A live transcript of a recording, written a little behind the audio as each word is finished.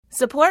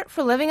Support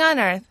for Living on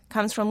Earth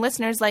comes from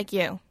listeners like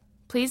you.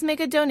 Please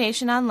make a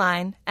donation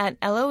online at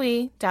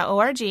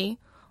loe.org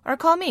or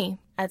call me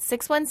at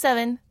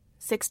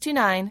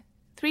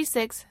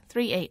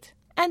 617-629-3638.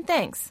 And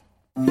thanks.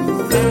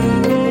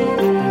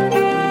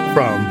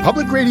 From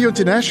Public Radio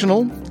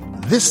International,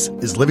 this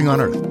is Living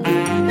on Earth.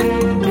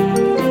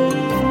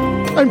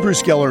 I'm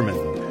Bruce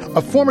Gellerman.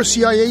 A former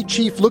CIA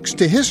chief looks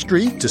to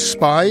history to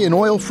spy an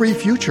oil-free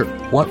future.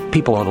 What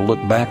people ought to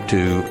look back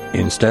to,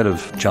 instead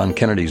of John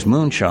Kennedy's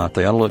moonshot,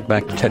 they ought to look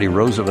back to Teddy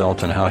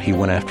Roosevelt and how he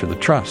went after the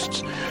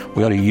trusts.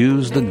 We ought to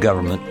use the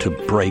government to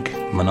break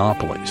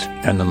monopolies.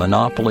 And the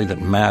monopoly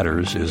that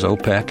matters is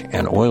OPEC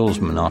and oil's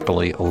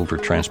monopoly over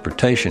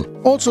transportation.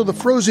 Also, the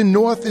frozen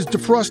north is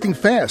defrosting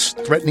fast,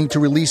 threatening to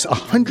release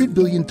 100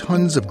 billion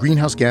tons of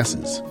greenhouse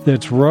gases.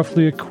 That's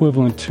roughly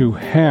equivalent to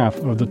half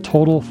of the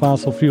total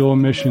fossil fuel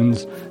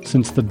emissions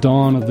since the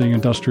dawn of the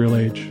industrial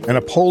age. And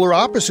a polar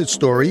opposite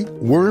story,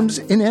 worms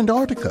in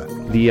Antarctica.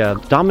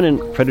 The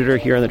dominant predator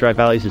here in the Dry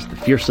Valleys is the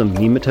fearsome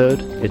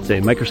nematode. It's a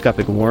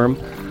microscopic worm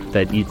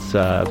that eats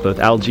both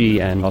algae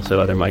and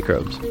also other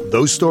microbes.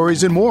 Those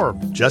stories and more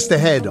just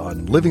ahead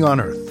on Living on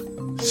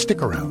Earth.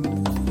 Stick around.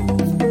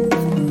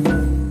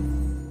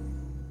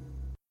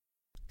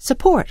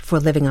 Support for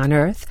Living on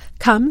Earth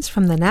comes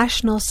from the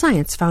National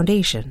Science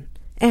Foundation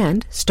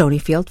and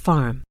Stonyfield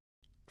Farm.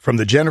 From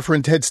the Jennifer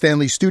and Ted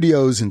Stanley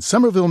Studios in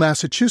Somerville,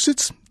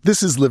 Massachusetts,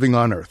 this is Living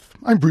on Earth.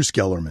 I'm Bruce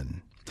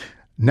Gellerman.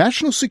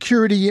 National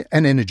security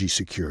and energy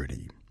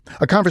security.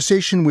 A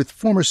conversation with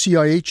former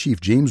CIA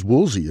Chief James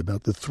Woolsey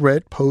about the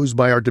threat posed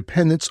by our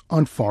dependence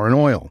on foreign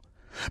oil.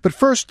 But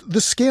first, the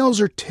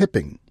scales are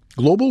tipping.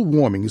 Global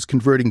warming is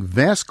converting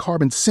vast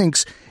carbon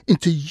sinks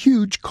into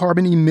huge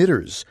carbon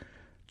emitters.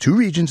 Two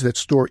regions that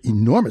store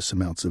enormous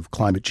amounts of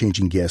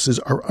climate-changing gases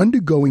are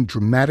undergoing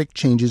dramatic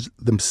changes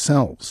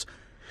themselves.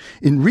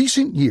 In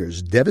recent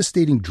years,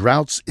 devastating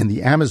droughts in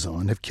the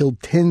Amazon have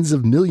killed tens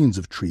of millions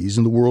of trees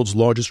in the world's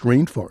largest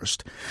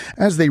rainforest.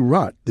 As they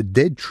rot, the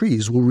dead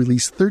trees will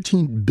release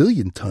 13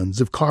 billion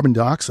tons of carbon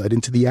dioxide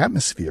into the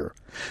atmosphere.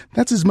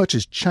 That's as much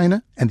as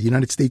China and the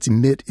United States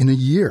emit in a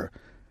year.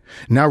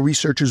 Now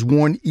researchers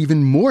warn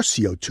even more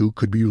CO2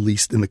 could be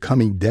released in the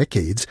coming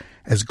decades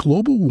as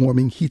global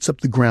warming heats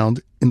up the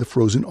ground in the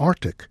frozen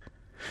Arctic.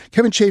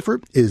 Kevin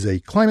Schaefer is a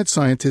climate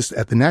scientist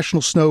at the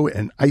National Snow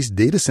and Ice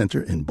Data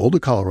Center in Boulder,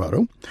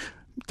 Colorado.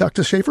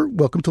 Dr. Schaefer,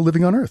 welcome to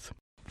Living on Earth.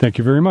 Thank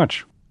you very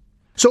much.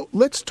 So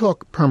let's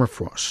talk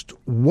permafrost.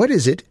 What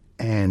is it,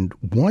 and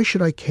why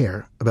should I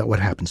care about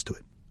what happens to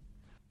it?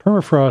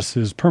 Permafrost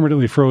is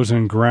permanently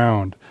frozen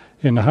ground.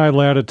 In the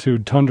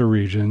high-latitude tundra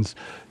regions,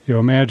 you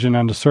imagine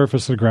on the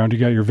surface of the ground you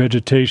got your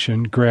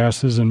vegetation,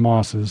 grasses, and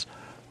mosses.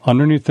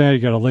 Underneath that, you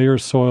got a layer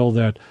of soil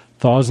that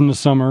thaws in the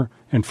summer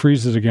and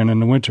freezes again in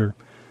the winter.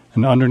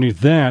 And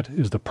underneath that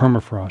is the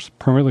permafrost,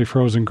 permanently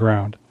frozen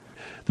ground.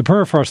 The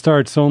permafrost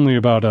starts only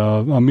about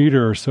a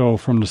meter or so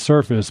from the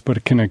surface, but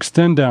it can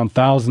extend down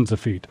thousands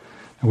of feet.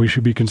 And we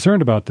should be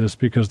concerned about this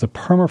because the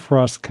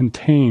permafrost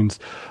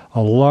contains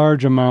a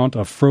large amount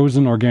of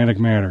frozen organic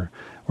matter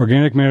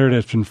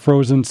that's been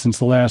frozen since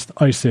the last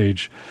ice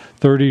age,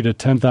 30 to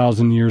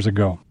 10,000 years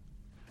ago.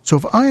 So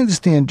if I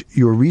understand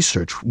your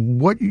research,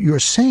 what you're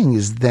saying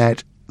is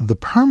that the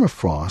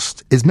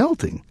permafrost is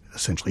melting,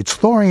 essentially. It's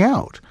thawing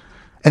out.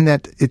 And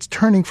that it's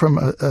turning from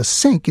a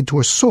sink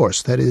into a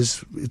source. That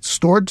is, it's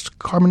stored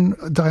carbon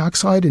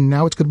dioxide, and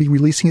now it's going to be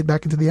releasing it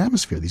back into the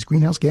atmosphere, these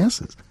greenhouse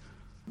gases.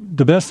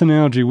 The best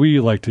analogy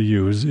we like to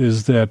use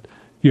is that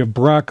you have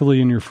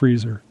broccoli in your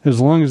freezer. As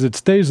long as it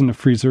stays in the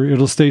freezer,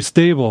 it'll stay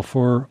stable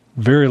for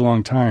a very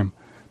long time.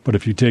 But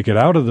if you take it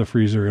out of the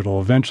freezer,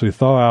 it'll eventually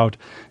thaw out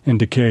and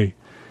decay.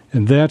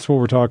 And that's what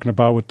we're talking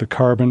about with the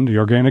carbon, the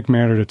organic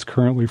matter that's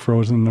currently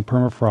frozen in the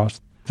permafrost.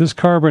 This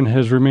carbon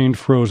has remained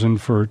frozen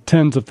for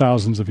tens of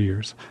thousands of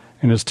years,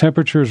 and as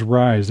temperatures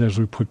rise as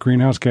we put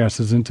greenhouse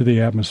gases into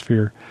the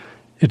atmosphere,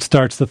 it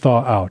starts to thaw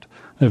out.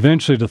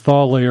 Eventually, the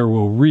thaw layer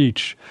will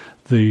reach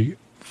the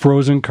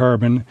frozen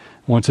carbon.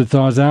 Once it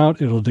thaws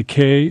out, it'll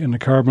decay, and the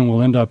carbon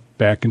will end up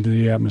back into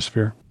the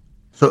atmosphere.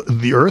 So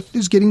the Earth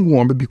is getting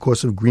warmer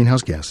because of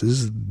greenhouse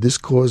gases. This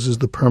causes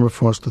the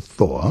permafrost to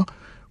thaw,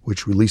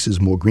 which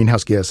releases more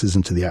greenhouse gases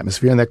into the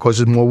atmosphere, and that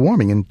causes more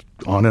warming, and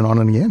on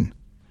and again.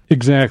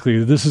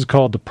 Exactly. This is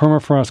called the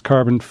permafrost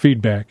carbon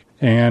feedback.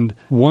 And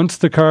once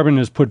the carbon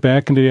is put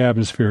back into the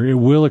atmosphere, it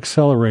will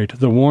accelerate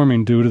the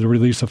warming due to the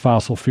release of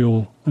fossil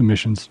fuel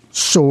emissions.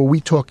 So are we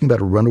talking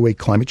about a runaway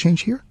climate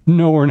change here?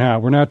 No, we're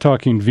not. We're not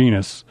talking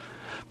Venus.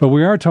 But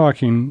we are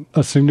talking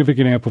a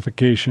significant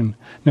amplification.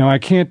 Now, I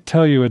can't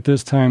tell you at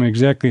this time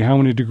exactly how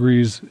many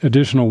degrees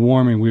additional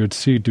warming we would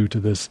see due to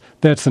this.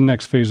 That's the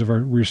next phase of our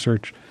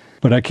research.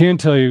 But I can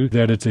tell you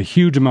that it's a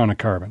huge amount of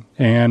carbon.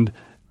 And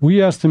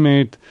we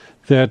estimate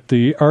that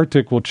the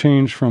Arctic will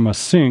change from a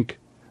sink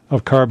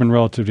of carbon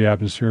relative to the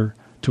atmosphere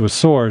to a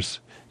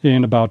source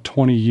in about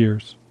 20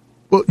 years.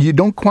 Well, you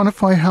don't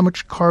quantify how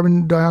much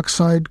carbon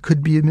dioxide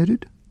could be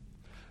emitted?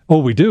 Oh,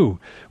 we do.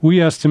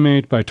 We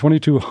estimate by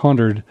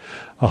 2200,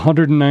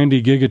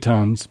 190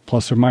 gigatons,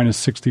 plus or minus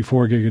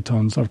 64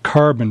 gigatons, of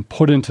carbon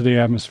put into the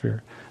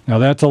atmosphere. Now,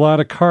 that's a lot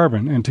of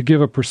carbon, and to give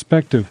a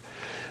perspective,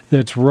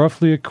 that's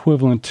roughly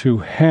equivalent to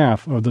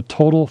half of the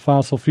total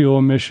fossil fuel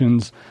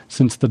emissions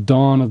since the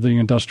dawn of the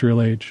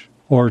industrial age.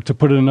 Or to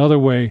put it another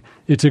way,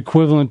 it's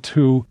equivalent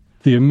to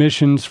the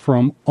emissions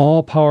from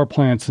all power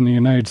plants in the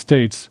United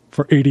States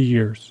for 80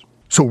 years.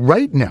 So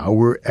right now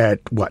we're at,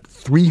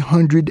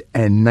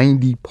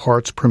 390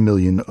 parts per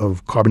million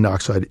of carbon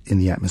dioxide in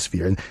the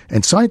atmosphere.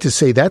 And scientists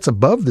say that's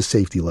above the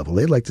safety level.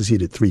 They'd like to see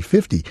it at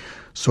 350.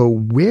 So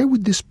where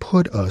would this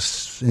put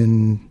us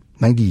in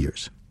 90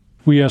 years?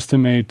 We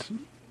estimate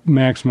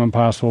maximum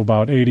possible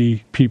about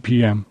 80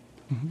 ppm,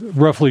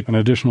 roughly an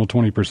additional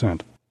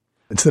 20%.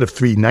 Instead of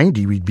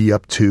 390, we'd be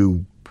up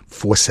to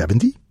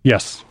 470?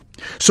 Yes.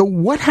 So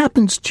what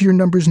happens to your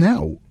numbers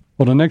now?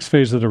 Well, the next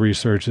phase of the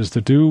research is to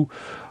do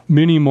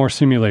many more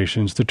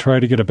simulations to try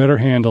to get a better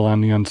handle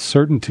on the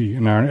uncertainty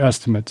in our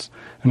estimates,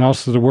 and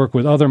also to work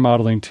with other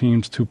modeling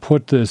teams to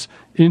put this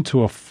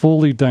into a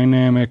fully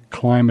dynamic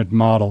climate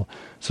model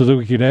so that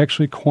we could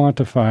actually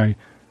quantify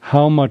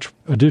how much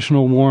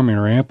additional warming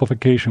or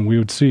amplification we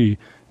would see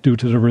due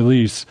to the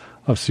release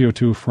of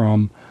CO2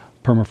 from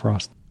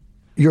permafrost.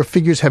 Your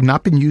figures have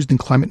not been used in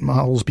climate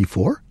models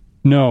before?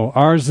 No,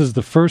 ours is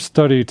the first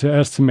study to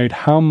estimate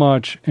how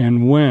much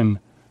and when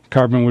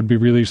carbon would be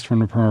released from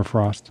the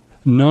permafrost.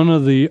 None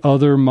of the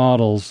other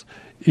models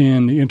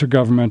in the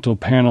Intergovernmental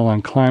Panel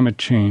on Climate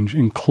Change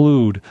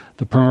include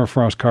the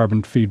permafrost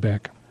carbon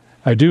feedback.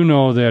 I do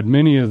know that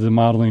many of the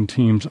modeling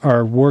teams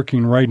are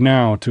working right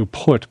now to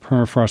put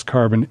permafrost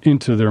carbon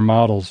into their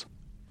models.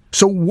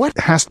 So what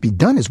has to be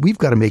done is we've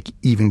got to make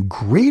even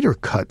greater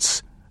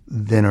cuts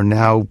than are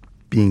now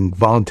being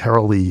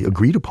voluntarily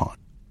agreed upon.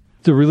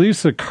 The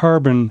release of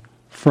carbon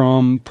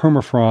from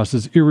permafrost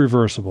is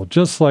irreversible,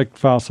 just like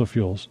fossil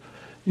fuels.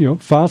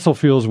 Fossil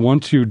fuels,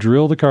 once you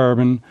drill the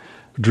carbon,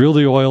 drill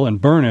the oil, and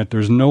burn it,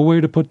 there's no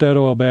way to put that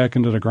oil back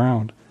into the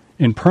ground.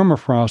 In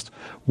permafrost,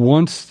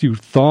 once you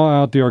thaw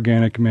out the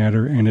organic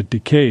matter and it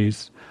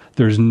decays,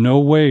 there's no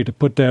way to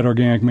put that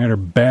organic matter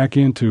back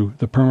into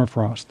the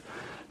permafrost.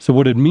 So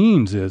what it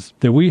means is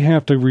that we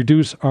have to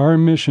reduce our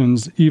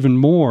emissions even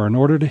more in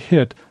order to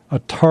hit a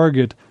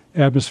target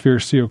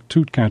atmospheric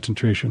CO2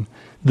 concentration.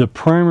 The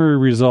primary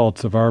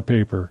results of our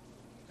paper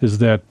is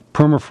that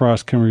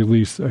permafrost can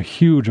release a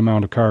huge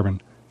amount of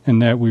carbon,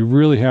 and that we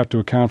really have to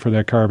account for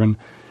that carbon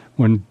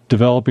when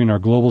developing our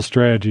global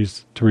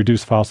strategies to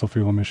reduce fossil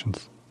fuel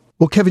emissions.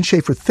 Well, Kevin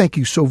Schaefer, thank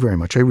you so very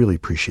much. I really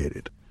appreciate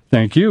it.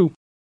 Thank you.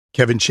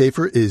 Kevin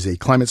Schaefer is a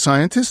climate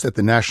scientist at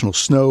the National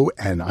Snow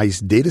and Ice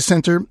Data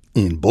Center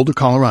in Boulder,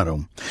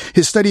 Colorado.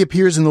 His study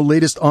appears in the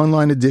latest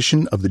online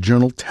edition of the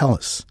journal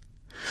Tellus.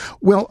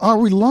 Well, our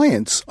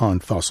reliance on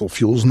fossil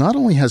fuels not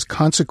only has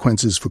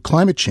consequences for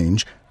climate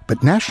change,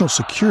 but national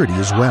security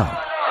as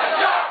well.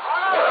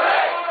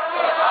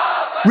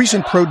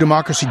 Recent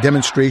pro-democracy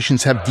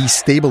demonstrations have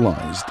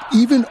destabilized,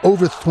 even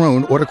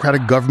overthrown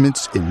autocratic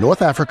governments in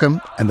North Africa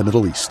and the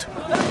Middle East.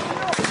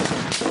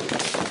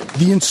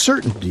 The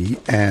uncertainty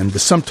and the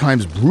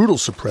sometimes brutal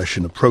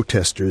suppression of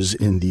protesters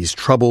in these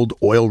troubled,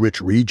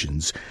 oil-rich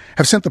regions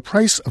have sent the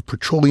price of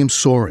petroleum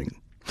soaring.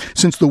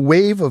 Since the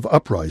wave of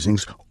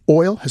uprisings,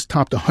 oil has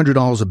topped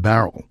 $100 a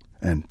barrel,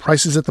 and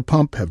prices at the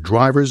pump have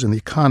drivers and the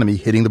economy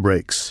hitting the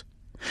brakes.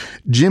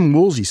 Jim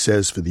Woolsey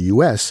says for the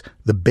U.S.,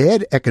 the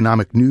bad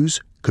economic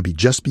news could be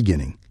just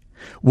beginning.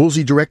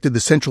 Woolsey directed the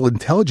Central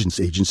Intelligence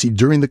Agency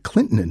during the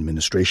Clinton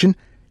administration.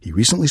 He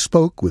recently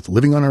spoke with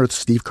Living on Earth's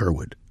Steve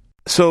Curwood.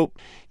 So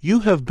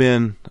you have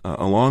been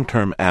a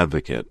long-term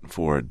advocate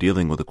for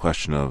dealing with the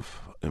question of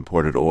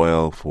imported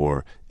oil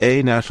for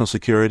A, national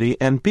security,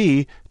 and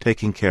B,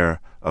 taking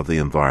care of the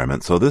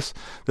environment. So this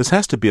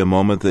has to be a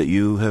moment that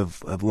you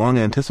have long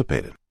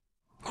anticipated.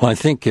 Well, I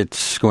think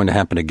it's going to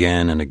happen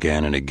again and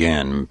again and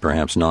again,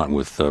 perhaps not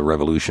with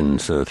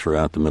revolutions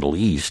throughout the Middle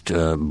East,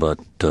 but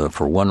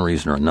for one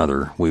reason or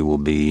another, we will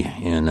be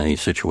in a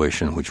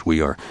situation in which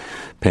we are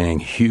paying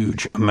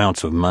huge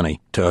amounts of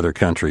money to other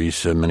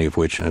countries, many of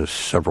which, as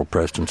several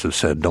presidents have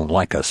said, don't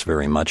like us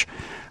very much,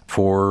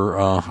 for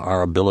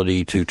our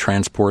ability to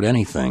transport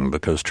anything,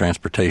 because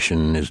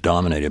transportation is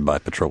dominated by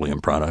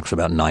petroleum products,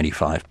 about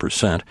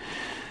 95%.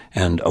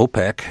 And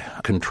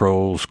OPEC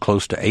controls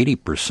close to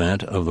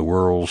 80% of the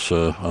world's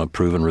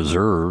proven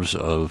reserves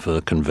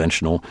of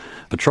conventional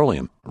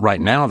petroleum. Right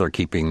now, they're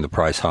keeping the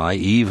price high,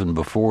 even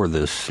before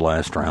this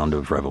last round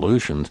of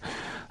revolutions,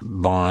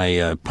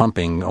 by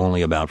pumping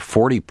only about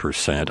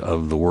 40%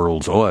 of the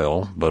world's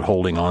oil, but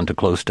holding on to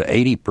close to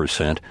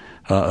 80%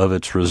 of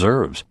its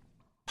reserves.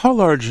 How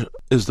large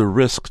is the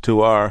risk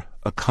to our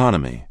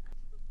economy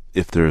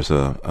if there's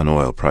an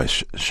oil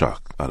price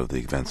shock out of the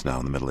events now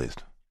in the Middle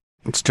East?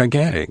 It's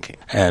gigantic.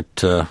 At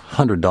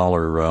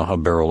 $100 a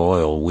barrel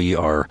oil, we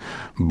are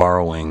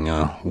borrowing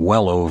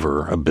well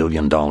over $1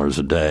 billion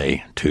a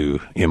day to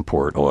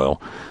import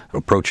oil,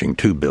 approaching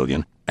 $2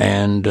 billion.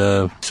 And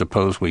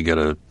suppose we get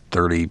a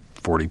 30,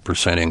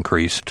 40%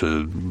 increase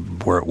to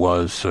where it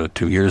was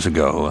 2 years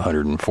ago,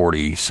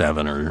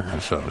 147 or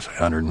so, say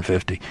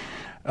 150.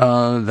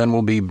 Then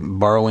we'll be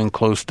borrowing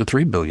close to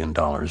 $3 billion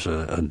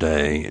a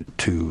day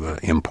to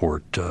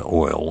import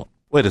oil.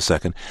 Wait a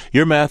second.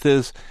 Your math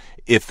is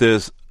if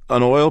there's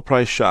an oil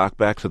price shock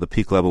back to the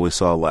peak level we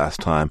saw last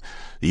time,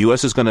 the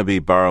U.S. is going to be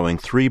borrowing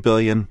 $3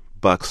 billion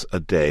a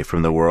day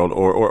from the world,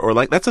 or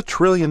like that's $1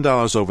 trillion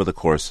over the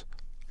course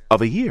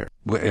of a year.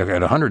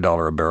 At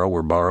 $100 a barrel,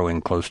 we're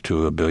borrowing close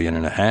to $1.5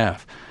 billion.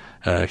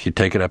 If you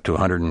take it up to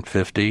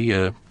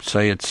 150,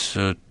 say it's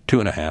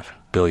 $2.5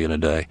 billion a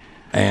day.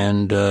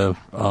 And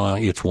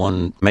it's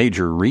one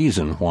major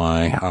reason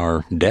why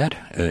our debt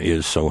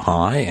is so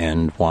high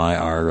and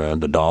why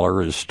the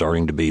dollar is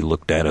starting to be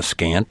looked at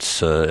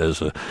askance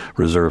as a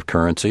reserve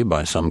currency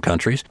by some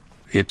countries.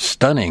 It's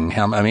stunning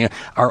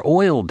our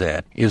oil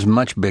debt is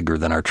much bigger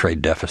than our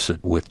trade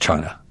deficit with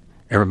China.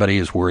 Everybody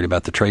is worried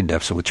about the trade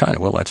deficit with China.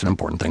 Well, that's an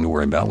important thing to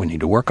worry about. We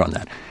need to work on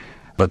that.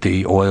 But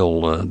the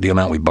oil, the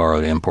amount we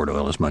borrow to import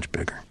oil is much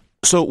bigger.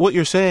 So what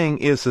you're saying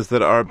is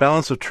that our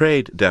balance of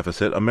trade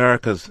deficit,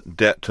 America's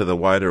debt to the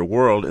wider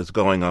world, is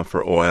going up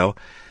for oil.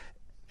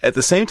 At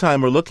the same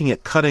time, we're looking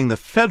at cutting the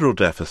federal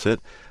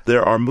deficit.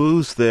 There are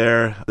moves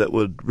there that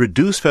would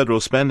reduce federal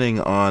spending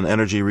on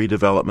energy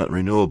redevelopment,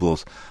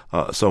 renewables,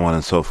 so on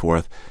and so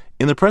forth.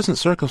 In the present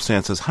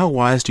circumstances, how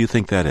wise do you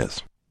think that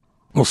is?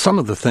 Well, some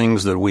of the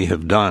things that we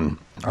have done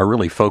are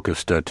really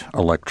focused at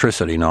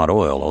electricity, not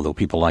oil, although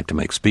people like to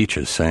make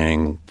speeches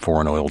saying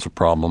foreign oil's a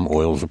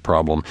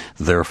problem,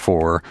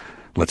 therefore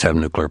let's have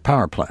nuclear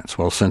power plants.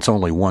 Well, since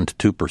only 1%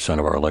 to 2%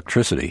 of our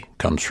electricity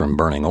comes from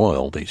burning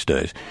oil these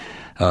days,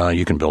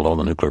 you can build all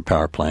the nuclear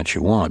power plants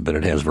you want, but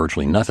it has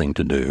virtually nothing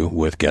to do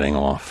with getting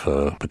off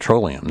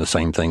petroleum. The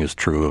same thing is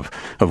true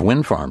of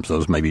wind farms.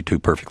 Those may be two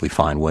perfectly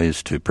fine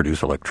ways to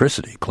produce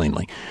electricity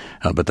cleanly,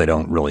 but they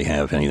don't really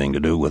have anything to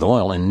do with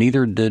oil, and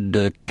neither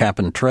did cap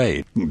and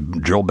trade.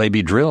 Drill,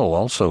 baby, drill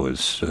also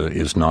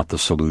is not the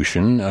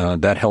solution.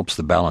 That helps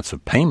the balance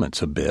of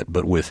payments a bit,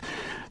 but with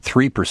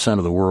 3%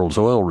 of the world's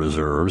oil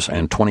reserves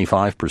and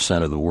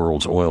 25% of the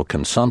world's oil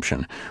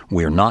consumption,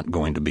 we are not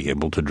going to be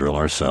able to drill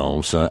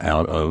ourselves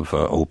out of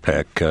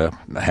OPEC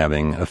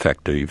having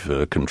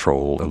effective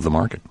control of the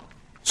market.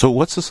 So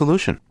what's the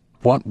solution?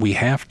 What we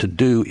have to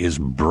do is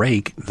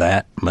break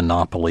that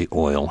monopoly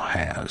oil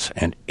has.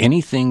 And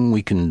anything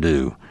we can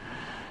do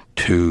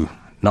to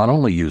not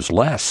only use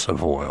less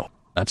of oil,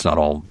 that's not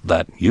all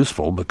that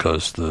useful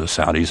because the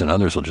Saudis and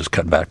others will just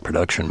cut back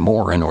production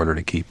more in order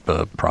to keep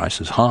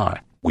prices high.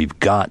 We've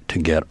got to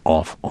get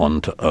off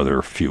onto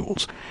other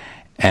fuels.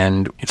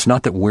 And it's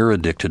not that we're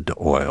addicted to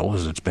oil,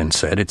 as it's been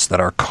said, it's that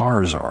our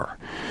cars are.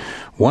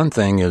 One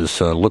thing is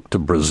look to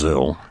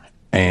Brazil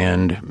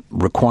and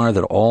require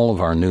that all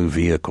of our new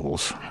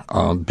vehicles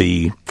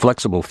be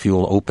flexible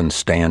fuel open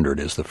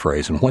standard is the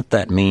phrase. And what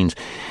that means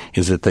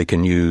is that they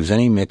can use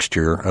any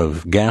mixture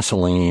of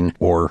gasoline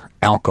or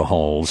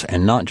alcohols,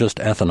 and not just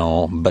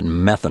ethanol, but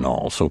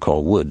methanol,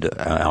 so-called wood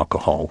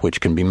alcohol,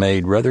 which can be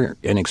made rather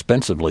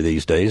inexpensively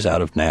these days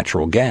out of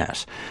natural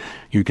gas.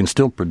 You can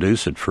still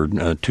produce it for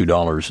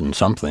 $2 and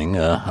something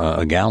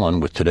a gallon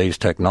with today's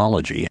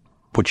technology.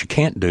 What you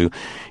can't do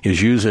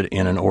is use it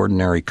in an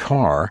ordinary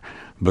car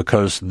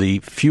because the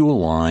fuel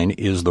line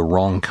is the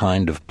wrong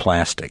kind of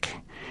plastic.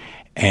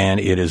 And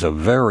it is a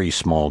very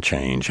small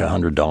change,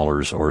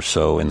 $100 or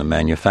so in the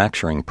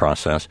manufacturing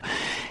process.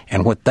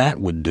 And what that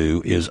would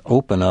do is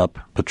open up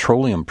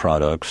petroleum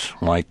products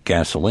like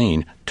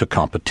gasoline to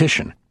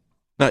competition.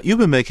 Now, you've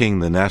been making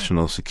the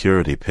national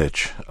security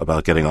pitch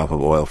about getting off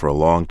of oil for a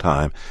long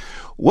time.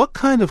 What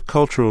kind of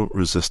cultural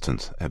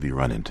resistance have you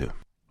run into?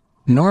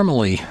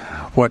 Normally,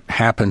 what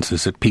happens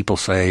is that people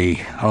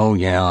say, oh,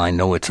 yeah, I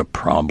know it's a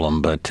problem,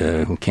 but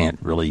we can't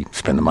really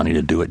spend the money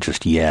to do it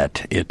just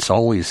yet. It's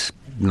always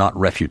not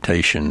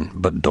refutation,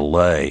 but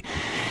delay.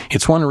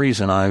 It's one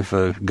reason I've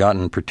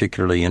gotten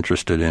particularly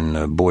interested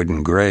in Boyd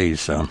and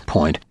Gray's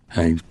point.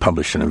 I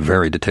published in a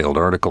very detailed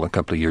article a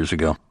couple of years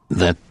ago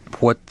that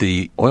what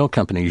the oil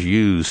companies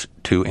use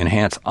to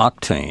enhance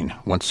octane,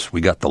 once we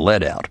got the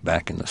lead out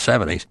back in the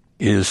 70s,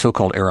 is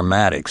so-called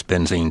aromatics,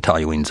 benzene,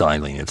 toluene,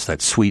 xylene. It's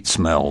that sweet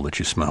smell that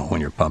you smell when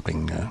you're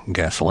pumping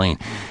gasoline.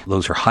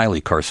 Those are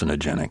highly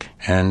carcinogenic.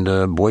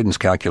 And Boyden's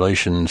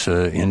calculations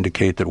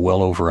indicate that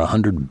well over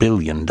 $100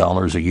 billion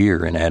a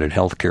year in added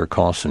health care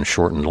costs and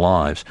shortened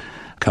lives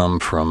come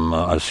from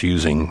us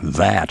using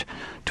that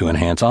to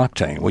enhance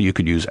octane. Well, you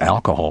could use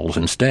alcohols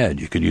instead.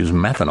 You could use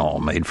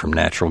methanol made from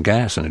natural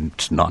gas, and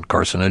it's not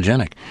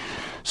carcinogenic.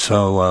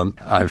 So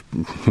I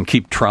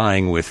keep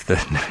trying with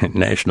the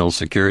national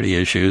security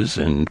issues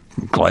and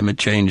climate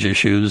change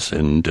issues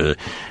and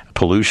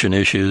pollution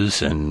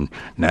issues and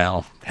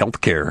now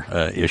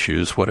healthcare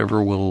issues.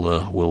 Whatever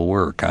will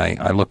work.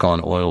 I look on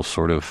oil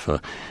sort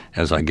of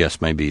as I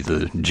guess maybe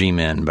the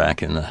G-men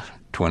back in the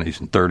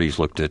 20s and 30s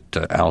looked at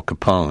Al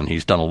Capone.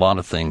 He's done a lot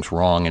of things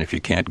wrong, and if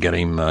you can't get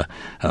him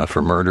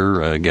for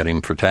murder, get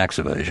him for tax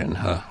evasion.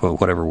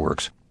 Whatever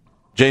works.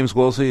 James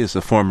Woolsey is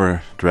the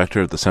former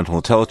director of the Central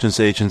Intelligence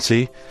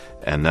Agency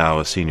and now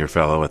a senior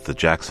fellow at the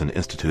Jackson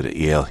Institute at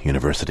Yale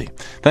University.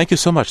 Thank you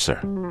so much, sir.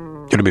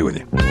 Good to be with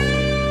you.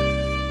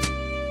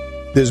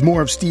 There's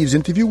more of Steve's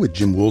interview with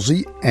Jim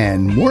Woolsey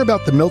and more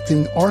about the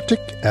melting Arctic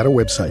at our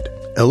website,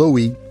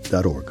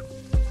 loe.org.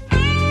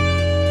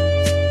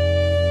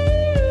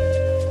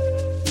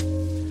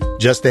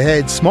 Just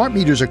ahead, smart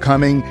meters are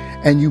coming,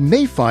 and you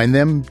may find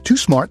them too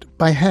smart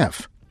by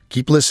half.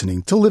 Keep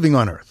listening to Living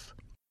on Earth.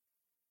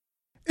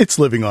 It's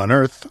Living on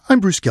Earth. I'm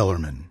Bruce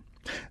Gellerman.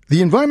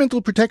 The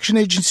Environmental Protection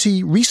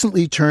Agency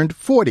recently turned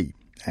 40,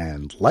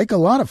 and like a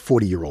lot of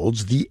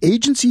 40-year-olds, the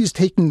agency is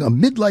taking a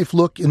midlife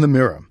look in the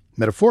mirror,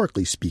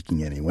 metaphorically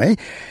speaking anyway,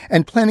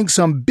 and planning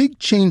some big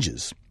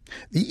changes.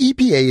 The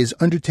EPA is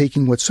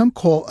undertaking what some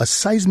call a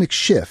seismic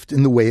shift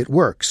in the way it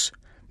works,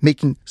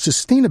 making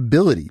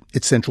sustainability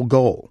its central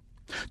goal.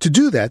 To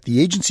do that,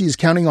 the agency is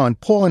counting on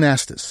Paul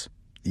Anastas.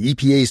 The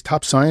EPA's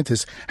top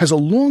scientist has a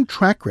long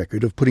track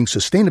record of putting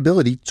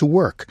sustainability to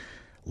work.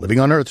 Living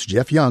on Earth's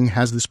Jeff Young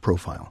has this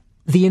profile.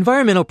 The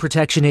Environmental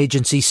Protection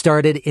Agency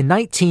started in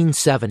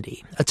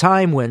 1970, a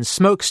time when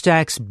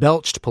smokestacks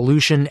belched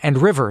pollution and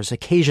rivers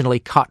occasionally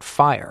caught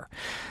fire.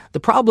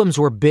 The problems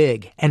were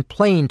big and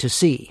plain to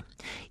see.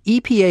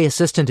 EPA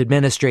Assistant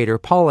Administrator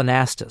Paul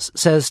Anastas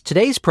says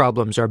today's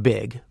problems are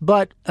big,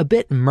 but a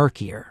bit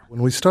murkier.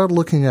 When we start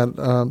looking at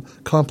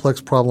complex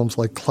problems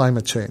like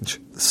climate change,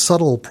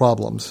 subtle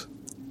problems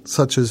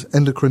such as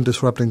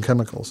endocrine-disrupting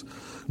chemicals,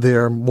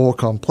 they're more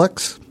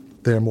complex,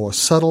 they're more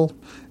subtle,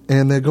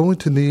 and they're going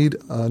to need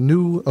a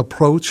new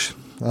approach,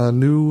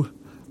 new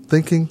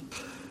thinking.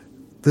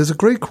 There's a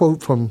great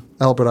quote from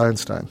Albert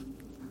Einstein.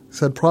 He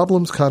said,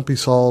 "Problems can't be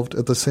solved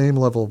at the same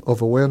level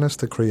of awareness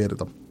that created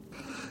them."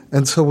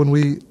 And so when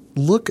we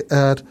look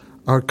at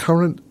our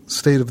current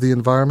state of the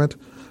environment,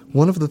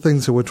 one of the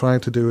things that we're trying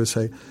to do is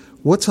say,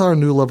 what's our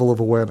new level of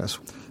awareness?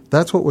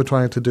 That's what we're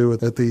trying to do at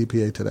the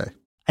EPA today.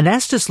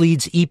 Anastas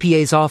leads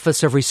EPA's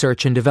Office of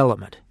Research and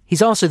Development.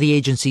 He's also the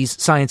agency's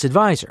science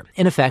advisor,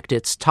 in effect,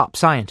 its top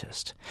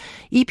scientist.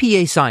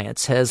 EPA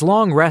science has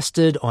long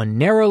rested on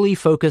narrowly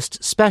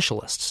focused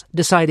specialists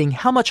deciding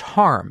how much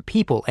harm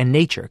people and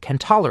nature can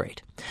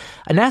tolerate.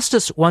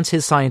 Anastas wants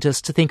his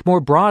scientists to think more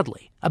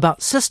broadly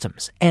about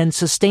systems and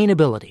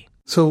sustainability.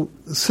 So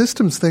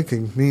systems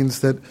thinking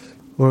means that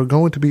we're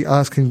going to be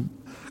asking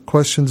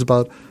questions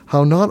about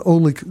how not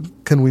only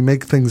can we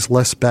make things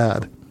less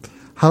bad,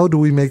 how do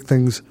we make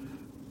things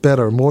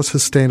better, more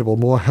sustainable,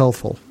 more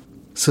healthful?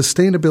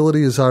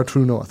 Sustainability is our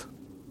true north.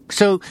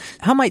 So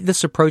how might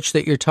this approach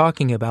that you're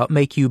talking about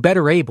make you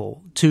better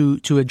able to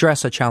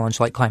address a challenge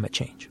like climate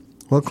change?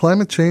 Well,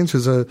 climate change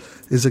is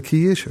a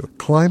key issue.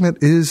 Climate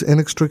is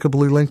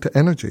inextricably linked to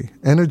energy,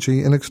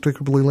 energy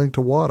inextricably linked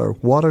to water,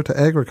 water to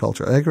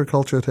agriculture,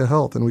 agriculture to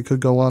health, and we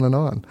could go on and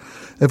on.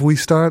 If we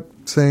start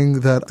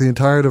saying that the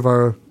entirety of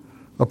our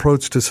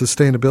approach to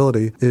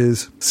sustainability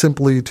is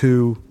simply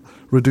to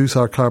reduce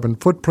our carbon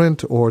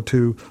footprint or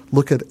to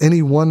look at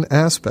any one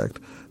aspect,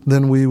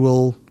 then we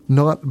will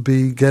not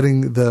be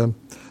getting the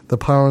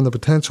power and the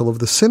potential of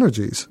the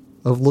synergies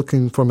of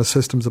looking from a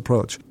systems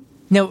approach.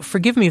 Now,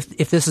 forgive me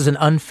if this is an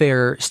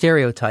unfair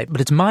stereotype, but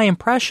it's my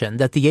impression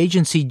that the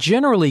agency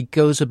generally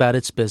goes about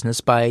its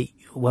business by,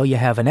 well, you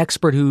have an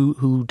expert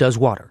who does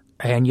water,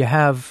 and you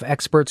have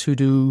experts who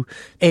do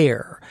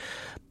air.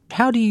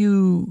 How do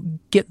you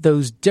get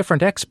those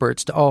different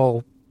experts to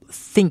all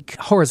think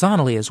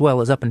horizontally as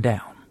well as up and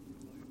down?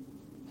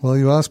 Well,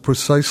 you asked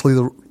precisely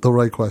the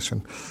right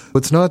question.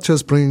 It's not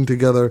just bringing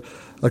together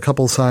a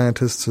couple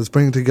scientists. It's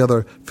bringing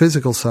together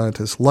physical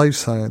scientists, life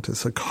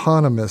scientists,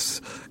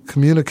 economists,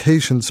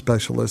 communication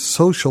specialists,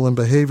 social and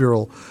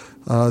behavioral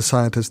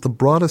scientists, the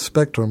broadest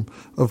spectrum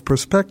of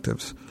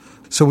perspectives.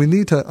 So we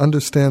need to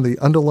understand the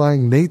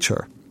underlying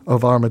nature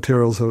of our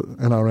materials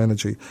and our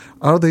energy.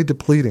 Are they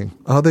depleting?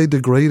 Are they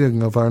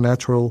degrading of our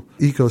natural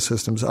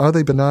ecosystems? Are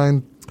they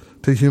benign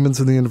to humans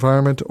and the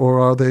environment,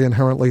 or are they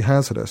inherently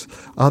hazardous?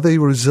 Are they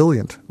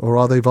resilient, or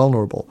are they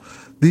vulnerable?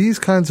 These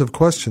kinds of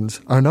questions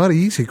are not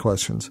easy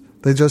questions.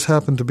 They just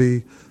happen to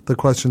be the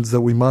questions that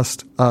we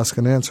must ask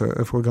and answer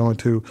if we're going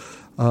to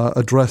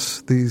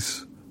address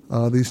these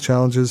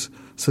challenges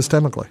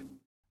systemically.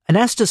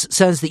 Anastas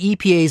says the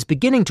EPA is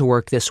beginning to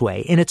work this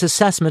way in its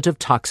assessment of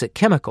toxic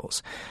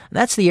chemicals.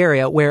 That's the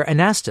area where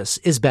Anastas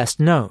is best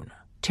known.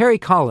 Terry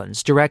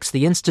Collins directs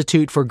the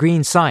Institute for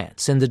Green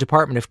Science in the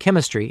Department of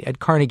Chemistry at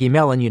Carnegie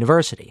Mellon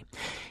University.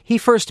 He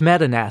first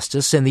met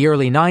Anastas in the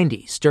early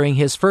 90s during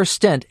his first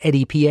stint at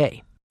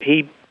EPA.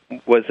 He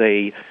was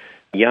a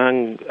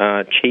young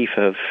chief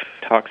of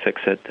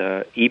toxics at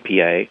the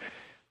EPA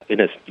in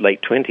his late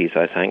 20s,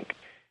 I think.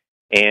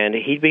 And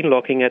he'd been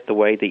looking at the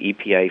way the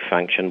EPA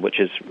functioned, which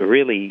is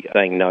really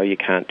saying, no, you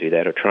can't do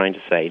that, or trying to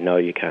say, no,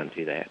 you can't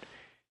do that.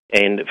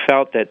 And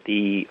felt that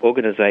the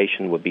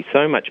organization would be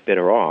so much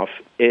better off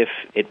if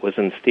it was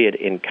instead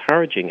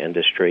encouraging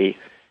industry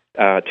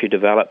to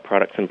develop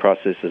products and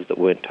processes that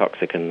weren't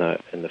toxic in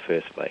the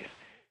first place.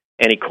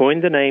 And he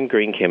coined the name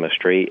green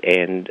chemistry,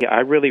 and I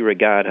really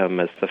regard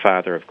him as the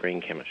father of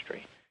green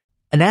chemistry.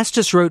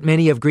 Anastas wrote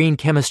many of green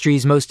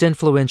chemistry's most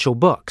influential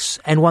books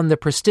and won the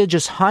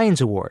prestigious Heinz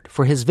Award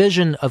for his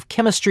vision of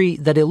chemistry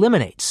that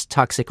eliminates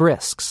toxic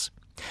risks.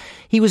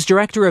 He was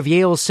director of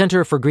Yale's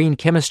Center for Green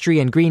Chemistry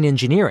and Green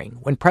Engineering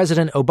when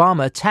President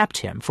Obama tapped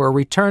him for a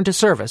return to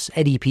service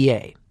at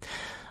EPA.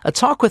 A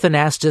talk with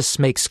Anastas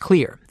makes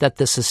clear that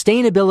the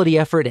sustainability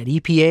effort at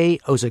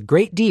EPA owes a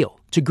great deal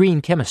to green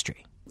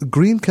chemistry.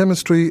 Green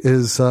chemistry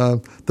is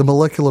the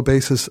molecular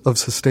basis of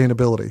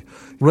sustainability,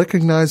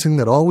 recognizing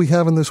that all we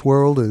have in this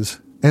world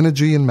is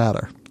energy and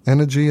matter,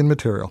 energy and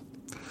material.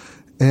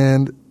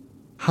 And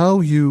how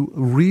you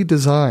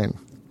redesign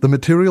the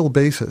material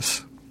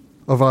basis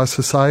of our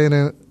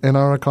society and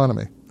our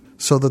economy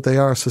so that they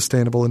are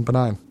sustainable and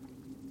benign.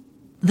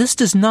 This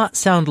does not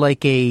sound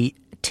like a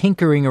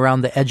tinkering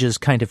around the edges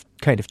kind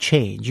of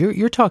change.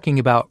 You're talking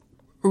about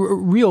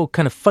real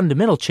kind of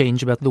fundamental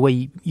change about the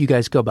way you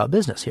guys go about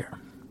business here.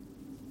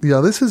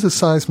 Yeah, this is a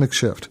seismic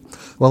shift.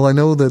 While I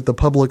know that the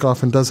public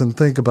often doesn't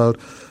think about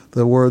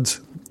the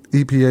words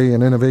EPA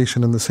and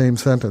innovation in the same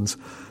sentence,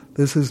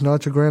 this is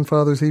not your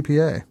grandfather's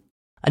EPA.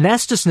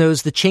 Anastas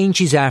knows the change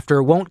he's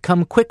after won't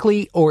come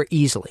quickly or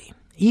easily.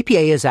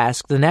 EPA has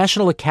asked the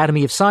National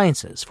Academy of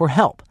Sciences for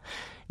help.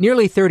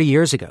 Nearly 30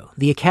 years ago,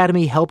 the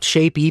Academy helped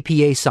shape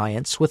EPA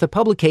science with a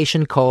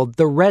publication called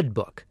The Red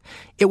Book.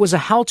 It was a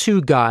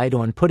how-to guide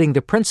on putting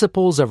the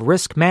principles of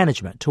risk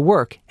management to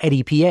work at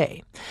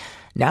EPA.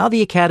 Now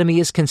the Academy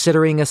is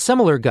considering a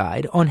similar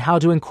guide on how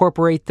to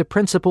incorporate the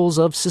principles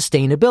of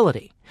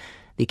sustainability.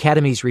 The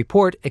Academy's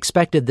report,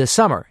 expected this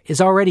summer,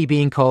 is already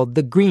being called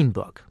the Green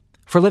Book.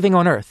 For Living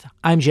on Earth,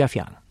 I'm Jeff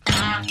Young.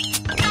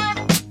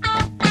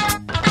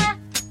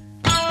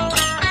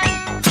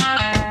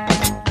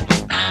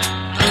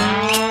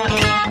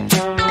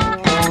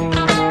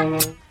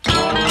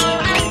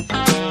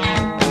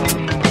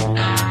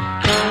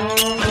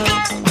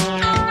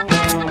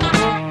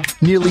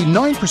 Nearly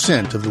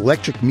 9% of the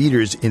electric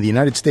meters in the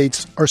United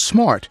States are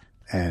smart,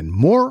 and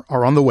more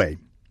are on the way.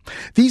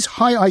 These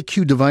high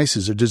IQ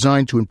devices are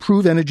designed to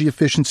improve energy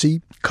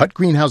efficiency, cut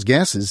greenhouse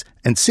gases,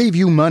 and save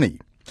you money.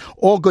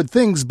 All good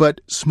things,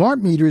 but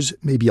smart meters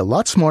may be a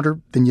lot smarter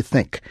than you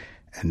think,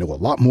 and know a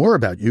lot more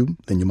about you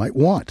than you might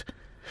want.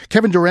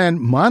 Kevin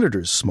Duran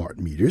monitors smart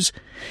meters.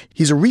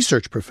 He's a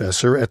research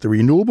professor at the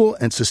Renewable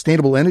and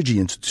Sustainable Energy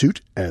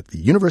Institute at the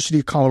University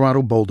of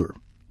Colorado Boulder.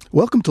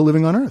 Welcome to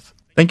Living on Earth.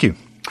 Thank you.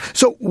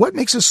 So what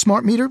makes a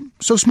smart meter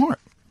so smart?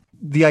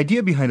 The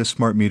idea behind a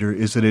smart meter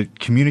is that it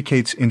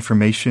communicates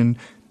information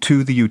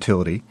to the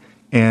utility.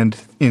 And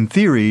in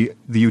theory,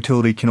 the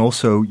utility can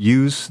also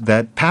use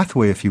that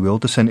pathway, if you will,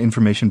 to send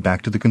information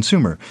back to the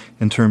consumer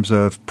in terms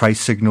of price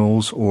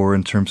signals or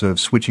in terms of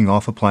switching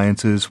off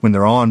appliances when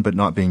they're on but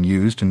not being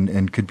used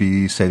and could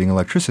be saving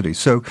electricity.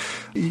 So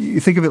you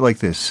think of it like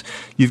this.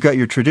 You've got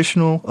your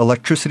traditional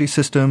electricity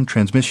system,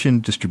 transmission,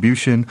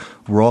 distribution.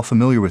 We're all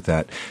familiar with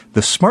that.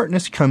 The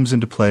smartness comes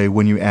into play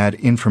when you add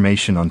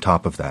information on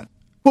top of that.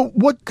 Well,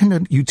 what can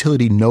a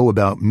utility know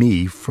about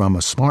me from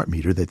a smart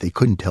meter that they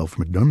couldn't tell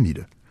from a dumb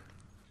meter?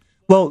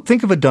 Well,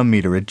 think of a dumb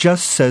meter. It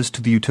just says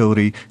to the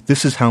utility,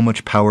 this is how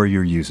much power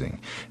you're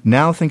using.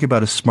 Now think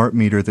about a smart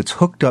meter that's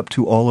hooked up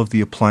to all of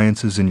the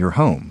appliances in your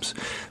homes.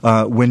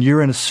 When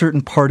you're in a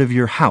certain part of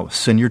your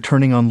house and you're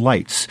turning on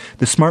lights,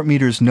 the smart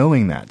meter is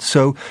knowing that.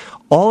 So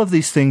all of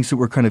these things that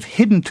were kind of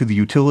hidden to the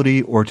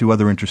utility or to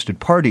other interested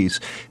parties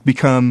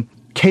become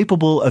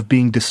capable of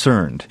being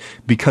discerned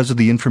because of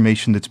the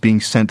information that's being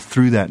sent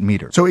through that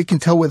meter. So it can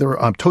tell whether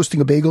I'm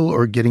toasting a bagel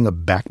or getting a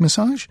back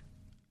massage?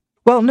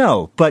 Well,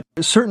 no, but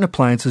certain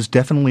appliances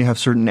definitely have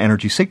certain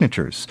energy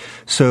signatures.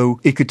 So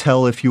it could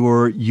tell if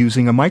you're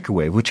using a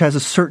microwave, which has a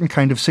certain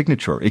kind of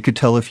signature. It could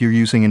tell if you're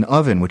using an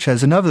oven, which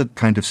has another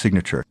kind of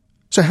signature.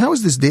 So how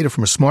is this data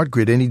from a smart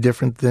grid any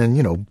different than,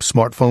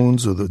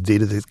 smartphones or the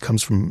data that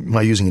comes from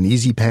my using an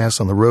Easy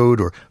Pass on the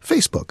road or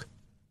Facebook?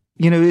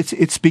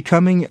 It's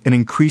becoming an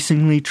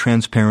increasingly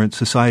transparent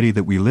society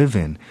that we live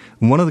in.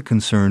 One of the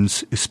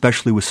concerns,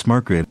 especially with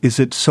smart grid, is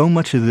that so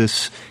much of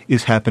this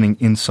is happening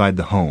inside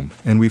the home.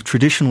 And we've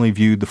traditionally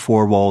viewed the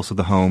four walls of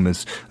the home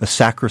as a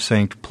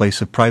sacrosanct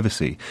place of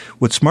privacy.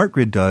 What smart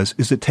grid does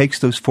is it takes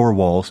those four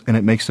walls and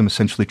it makes them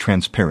essentially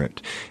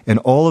transparent. And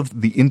all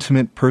of the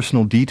intimate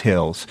personal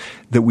details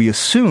that we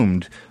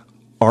assumed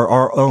are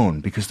our own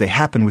because they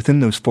happen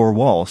within those four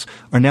walls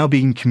are now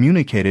being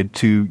communicated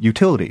to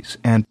utilities.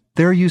 And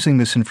they're using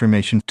this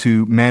information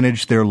to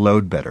manage their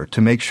load better,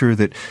 to make sure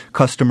that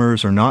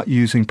customers are not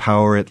using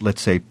power at,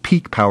 let's say,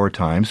 peak power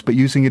times, but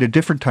using it at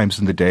different times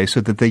in the day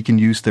so that they can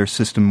use their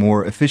system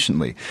more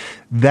efficiently.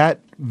 That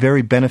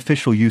very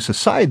beneficial use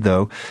aside,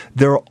 though,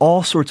 there are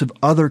all sorts of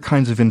other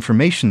kinds of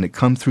information that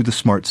come through the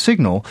smart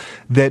signal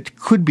that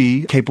could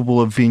be capable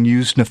of being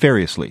used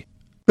nefariously.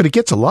 But it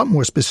gets a lot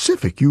more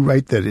specific. You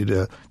write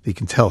that they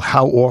can tell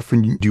how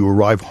often do you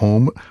arrive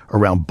home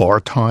around bar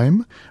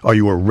time. Are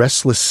you a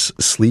restless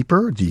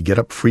sleeper? Do you get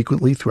up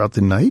frequently throughout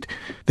the night?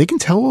 They can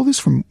tell all this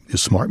from your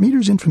smart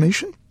meter's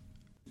information?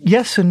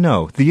 Yes and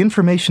no. The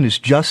information is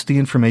just the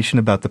information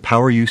about the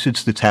power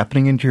usage that's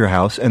happening into your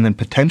house, and then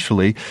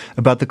potentially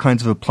about the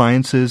kinds of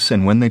appliances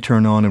and when they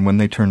turn on and when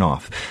they turn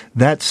off.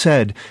 That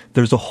said,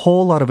 there's a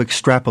whole lot of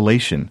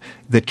extrapolation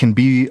that can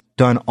be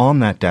done on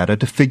that data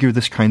to figure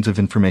this kinds of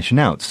information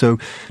out. So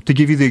to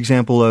give you the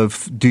example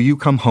of, do you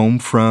come home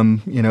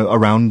from,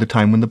 around the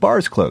time when the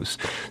bars close?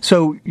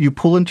 So you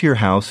pull into your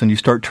house and you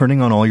start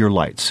turning on all your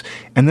lights.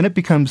 And then it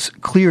becomes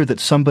clear that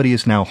somebody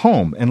is now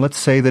home. And let's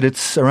say that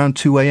it's around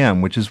 2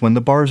 a.m., which is when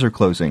the bars are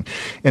closing.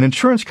 An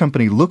insurance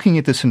company looking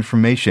at this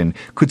information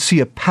could see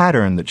a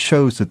pattern that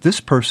shows that this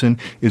person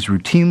is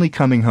routinely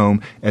coming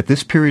home at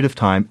this period of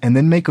time, and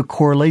then make a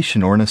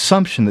correlation or an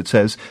assumption that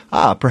says,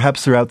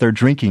 perhaps they're out there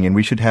drinking and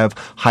we should have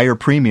higher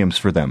premiums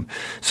for them.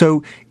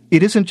 So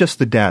it isn't just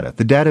the data.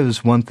 The data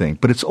is one thing,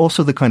 but it's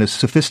also the kind of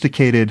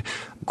sophisticated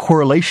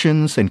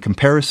correlations and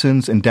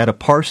comparisons and data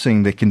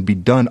parsing that can be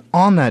done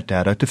on that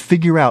data to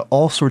figure out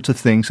all sorts of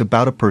things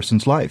about a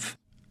person's life.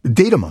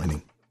 Data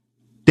mining.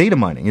 Data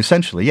mining,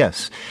 essentially,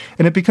 yes.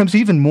 And it becomes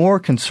even more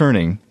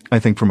concerning, I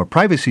think, from a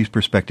privacy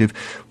perspective,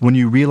 when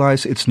you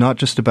realize it's not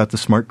just about the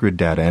smart grid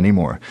data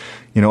anymore.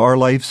 Our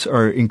lives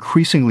are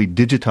increasingly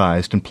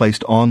digitized and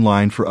placed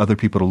online for other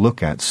people to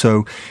look at.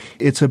 So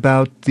it's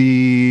about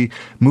the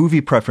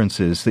movie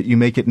preferences that you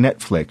make at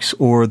Netflix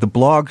or the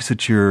blogs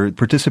that you're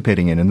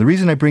participating in. And the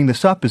reason I bring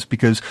this up is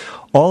because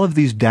all of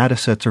these data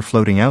sets are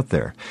floating out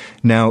there.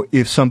 Now,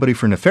 if somebody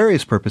for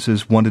nefarious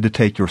purposes wanted to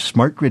take your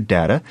smart grid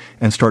data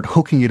and start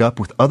hooking it up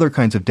with other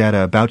kinds of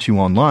data about you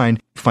online,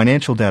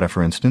 financial data,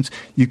 for instance,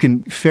 you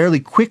can fairly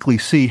quickly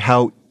see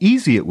how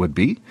easy it would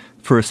be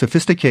for a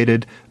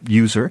sophisticated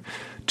user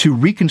to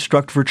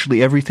reconstruct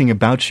virtually everything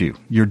about you.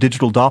 Your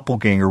digital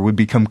doppelganger would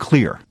become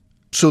clear.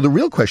 So the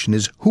real question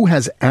is, who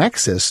has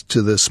access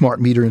to the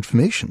smart meter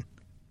information?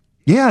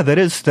 Yeah, that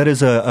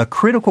is a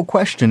critical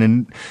question,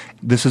 and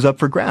this is up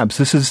for grabs.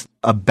 This is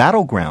a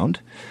battleground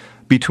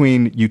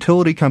between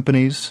utility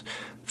companies,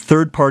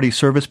 third-party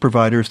service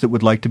providers that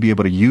would like to be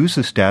able to use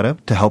this data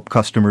to help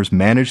customers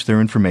manage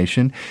their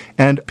information,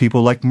 and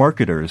people like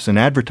marketers and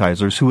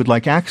advertisers who would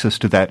like access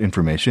to that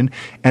information,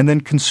 and then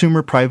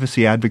consumer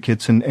privacy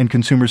advocates and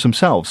consumers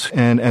themselves.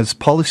 And as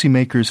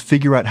policymakers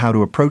figure out how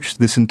to approach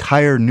this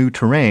entire new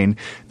terrain,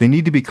 they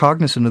need to be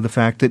cognizant of the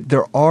fact that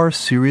there are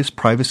serious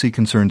privacy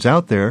concerns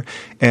out there,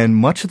 and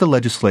much of the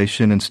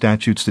legislation and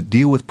statutes that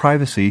deal with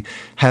privacy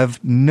have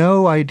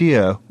no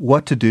idea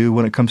what to do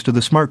when it comes to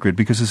the smart grid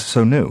because this is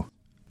so new.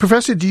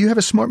 Professor, do you have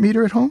a smart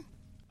meter at home?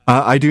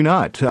 I do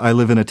not. I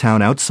live in a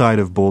town outside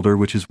of Boulder,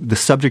 which is the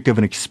subject of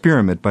an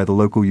experiment by the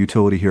local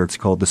utility here. It's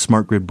called the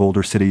Smart Grid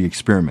Boulder City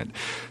Experiment.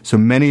 So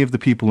many of the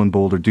people in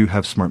Boulder do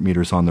have smart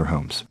meters on their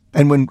homes.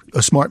 And when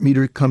a smart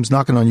meter comes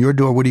knocking on your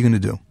door, what are you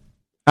going to do?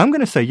 I'm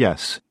going to say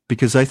yes,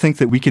 because I think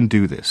that we can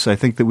do this. I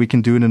think that we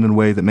can do it in a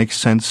way that makes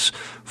sense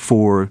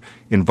for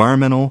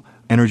environmental,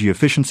 energy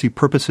efficiency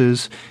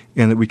purposes,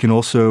 and that we can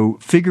also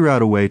figure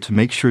out a way to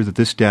make sure that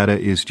this data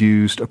is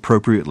used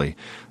appropriately.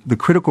 The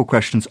critical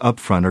questions up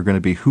front are going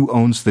to be who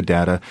owns the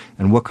data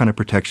and what kind of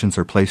protections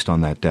are placed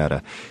on that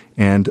data.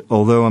 And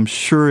although I'm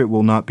sure it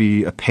will not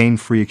be a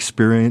pain-free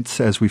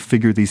experience as we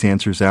figure these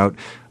answers out,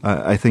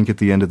 I think at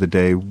the end of the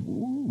day,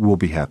 we'll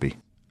be happy.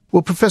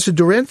 Well, Professor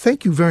Doran,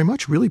 thank you very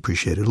much. Really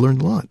appreciate it. I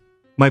learned a lot.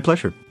 My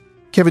pleasure.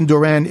 Kevin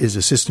Doran is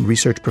Assistant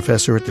Research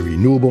Professor at the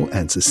Renewable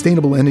and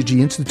Sustainable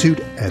Energy Institute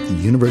at the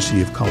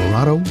University of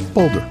Colorado,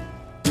 Boulder.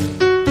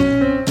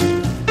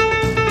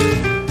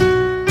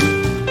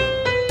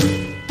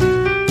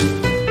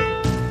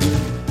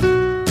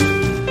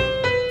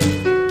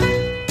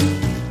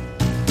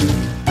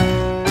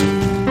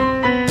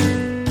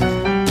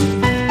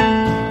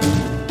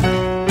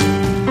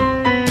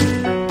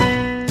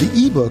 The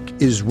e-book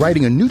is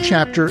writing a new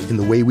chapter in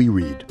the way we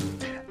read.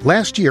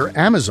 Last year,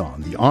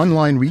 Amazon, the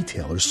online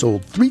retailer,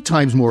 sold 3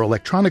 times more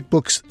electronic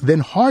books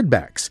than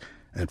hardbacks,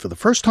 and for the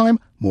first time,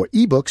 more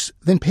ebooks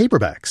than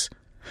paperbacks.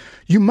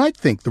 You might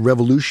think the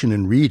revolution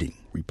in reading,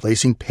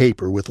 replacing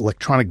paper with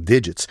electronic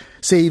digits,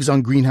 saves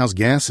on greenhouse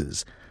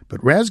gases,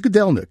 but Raz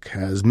Gudelnik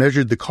has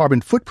measured the carbon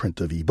footprint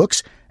of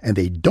ebooks, and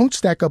they don't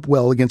stack up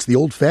well against the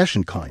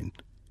old-fashioned kind.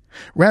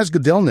 Raz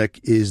Gudelnik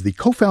is the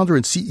co-founder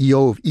and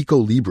CEO of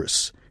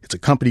EcoLibris. It's a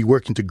company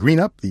working to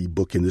green up the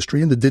book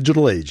industry in the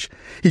digital age.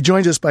 He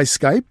joins us by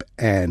Skype,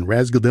 and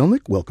Raz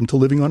Gudelnik, welcome to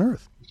Living on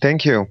Earth.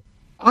 Thank you.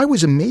 I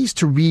was amazed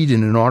to read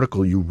in an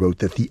article you wrote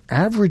that the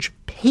average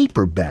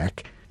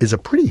paperback is a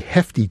pretty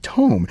hefty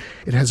tome.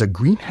 It has a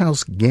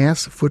greenhouse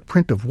gas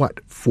footprint of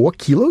 4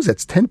 kilos?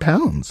 That's 10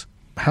 pounds.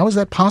 How is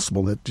that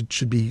possible that it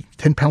should be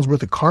 10 pounds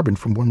worth of carbon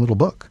from one little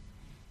book?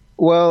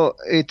 Well,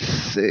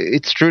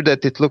 it's true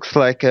that it looks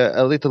like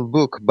a little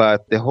book,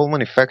 but the whole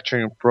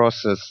manufacturing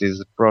process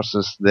is a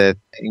process that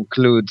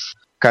includes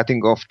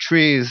cutting off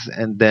trees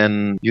and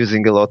then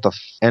using a lot of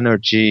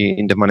energy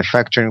in the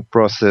manufacturing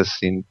process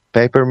in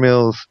paper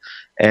mills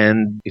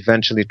and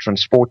eventually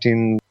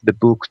transporting the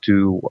book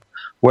to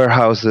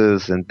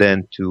warehouses and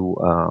then to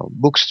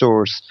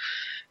bookstores.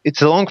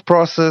 It's a long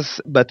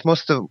process, but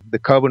most of the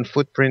carbon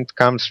footprint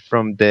comes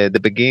from the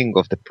beginning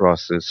of the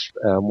process.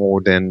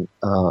 More than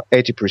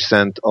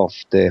 80% of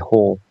the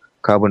whole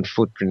carbon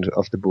footprint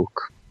of the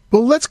book.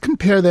 Well, let's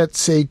compare that,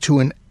 say, to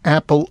an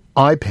Apple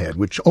iPad,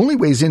 which only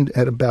weighs in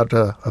at about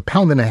a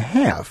pound and a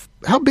half.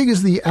 How big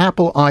is the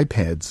Apple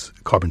iPad's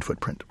carbon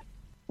footprint?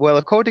 Well,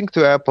 according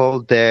to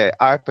Apple, the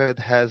iPad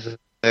has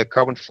a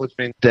carbon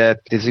footprint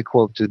that is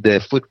equal to the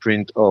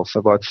footprint of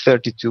about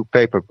 32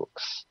 paper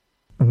books.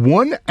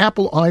 One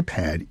Apple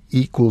iPad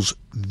equals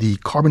the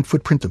carbon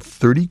footprint of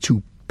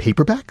 32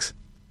 paperbacks?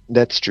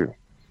 That's true.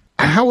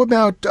 How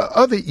about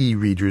other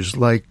e-readers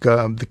like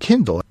the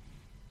Kindle?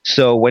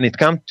 So when it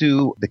comes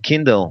to the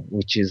Kindle,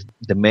 which is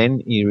the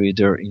main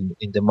e-reader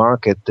in the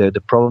market,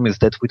 the problem is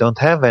that we don't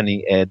have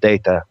any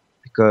data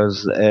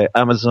because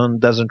Amazon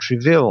doesn't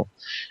reveal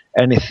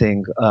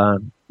anything.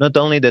 Not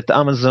only that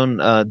Amazon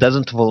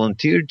doesn't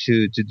volunteer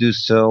to do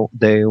so,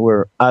 they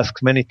were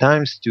asked many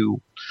times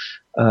to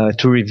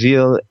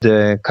reveal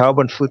the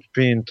carbon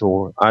footprint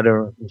or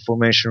other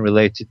information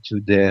related to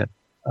the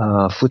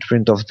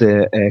footprint of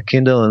the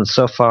Kindle, and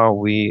so far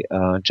we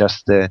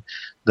just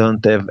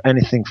don't have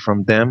anything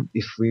from them.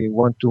 If we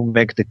want to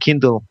make the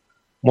Kindle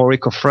more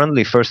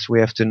eco-friendly, first we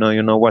have to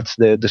know, what's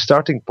the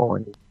starting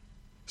point.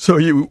 So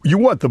you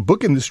want the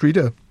book industry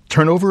to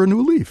turn over a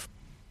new leaf?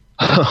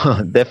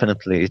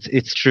 Definitely,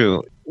 it's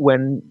true.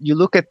 When you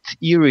look at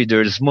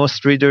e-readers,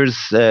 most readers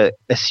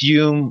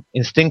assume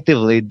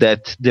instinctively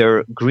that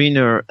they're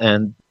greener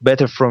and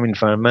better from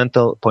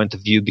environmental point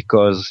of view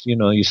because,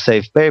 you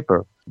save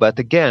paper. But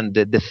again,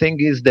 the thing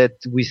is that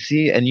we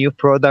see a new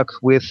product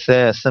with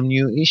some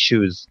new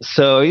issues.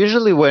 So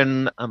usually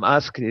when I'm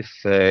asked if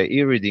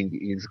e-reading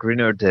is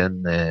greener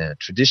than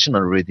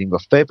traditional reading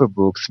of paper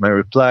books, my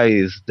reply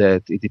is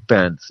that it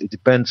depends. It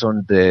depends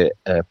on the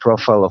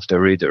profile of the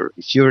reader.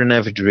 If you're an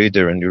avid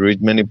reader and you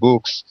read many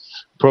books,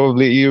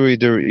 probably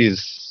e-reader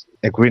is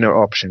a greener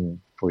option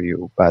for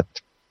you. But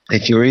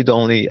if you read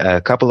only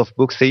a couple of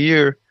books a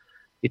year,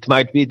 it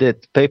might be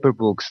that paper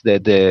books,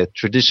 that the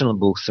traditional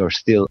books are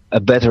still a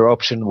better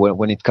option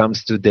when it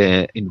comes to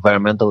the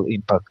environmental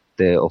impact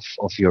of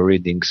your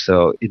reading.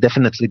 So it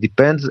definitely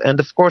depends.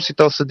 And of course,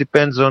 it also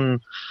depends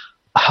on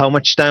how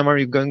much time are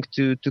you going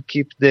to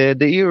keep the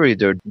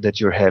e-reader that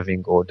you're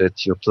having or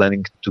that you're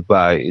planning to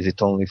buy. Is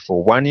it only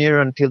for 1 year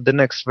until the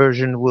next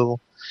version will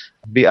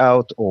be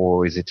out,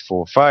 or is it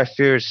for 5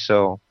 years?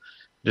 So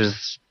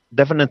there's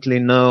definitely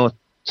no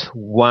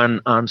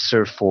one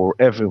answer for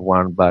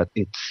everyone, but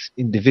it's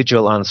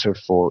individual answer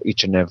for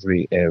each and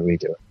every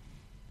reader.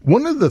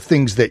 One of the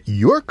things that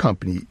your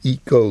company,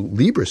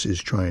 EcoLibris, is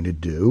trying to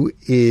do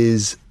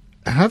is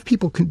have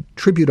people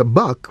contribute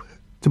 $1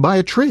 to buy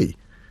a tree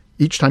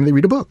each time they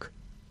read a book.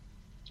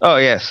 Oh,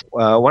 yes.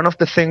 One of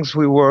the things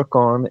we work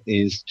on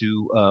is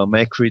to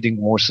make reading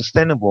more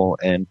sustainable,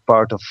 and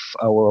part of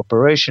our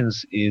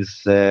operations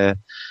is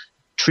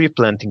tree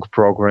planting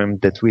program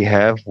that we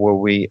have where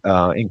we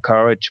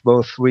encourage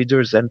both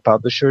readers and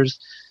publishers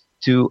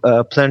to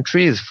plant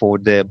trees for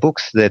the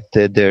books that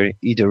they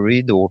either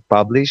read or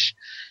publish.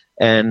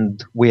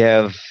 And we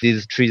have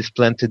these trees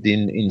planted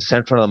in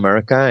Central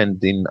America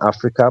and in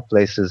Africa,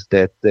 places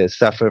that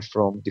suffer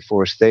from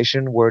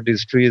deforestation, where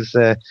these trees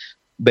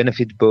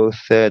benefit both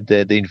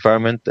the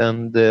environment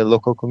and the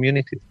local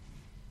community.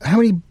 How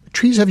many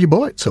trees have you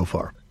bought so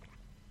far?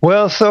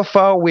 Well, so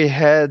far we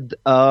had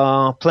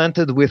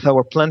planted with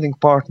our planting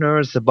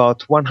partners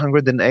about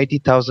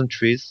 180,000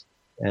 trees,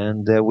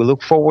 and we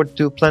look forward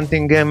to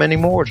planting many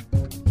more.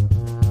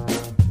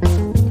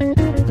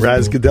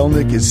 Raz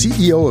Gedelnik is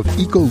CEO of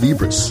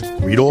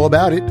EcoLibris. Read all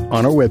about it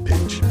on our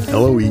webpage,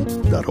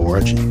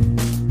 loe.org.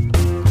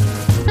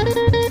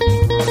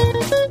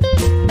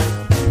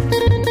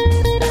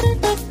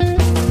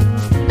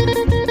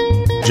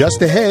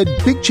 Just ahead,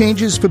 big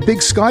changes for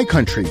Big Sky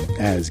Country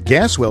as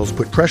gas wells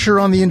put pressure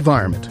on the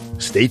environment.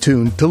 Stay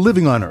tuned to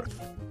Living on Earth.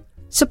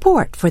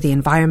 Support for the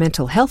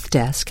Environmental Health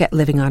Desk at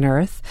Living on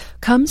Earth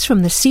comes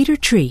from the Cedar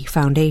Tree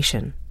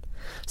Foundation.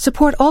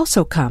 Support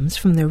also comes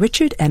from the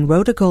Richard and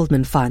Rhoda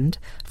Goldman Fund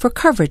for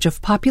coverage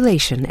of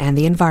population and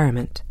the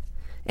environment,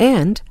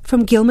 and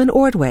from Gilman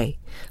Ordway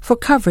for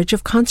coverage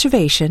of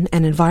conservation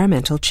and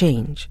environmental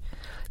change.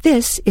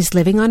 This is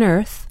Living on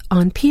Earth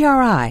on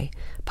PRI,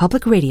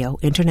 Public Radio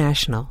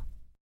International.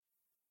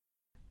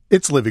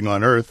 It's Living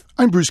on Earth.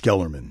 I'm Bruce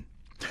Gellerman.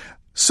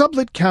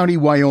 Sublette County,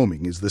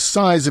 Wyoming is the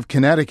size of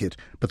Connecticut,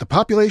 but the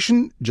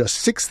population just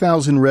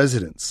 6,000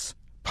 residents.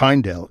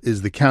 Pinedale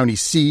is the county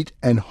seat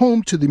and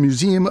home to the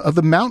Museum of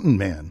the Mountain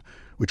Man,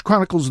 which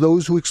chronicles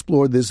those who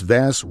explored this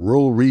vast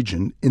rural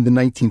region in the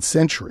 19th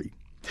century.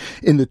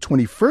 In the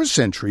 21st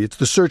century, it's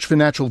the search for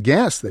natural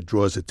gas that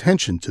draws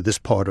attention to this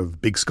part of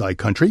Big Sky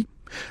Country.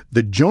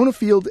 The Jonah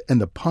Field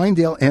and the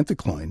Pinedale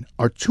Anticline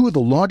are two of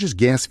the largest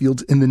gas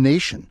fields in the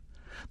nation.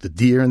 The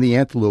deer and the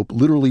antelope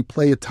literally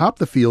play atop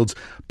the fields,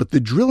 but the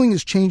drilling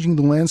is changing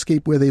the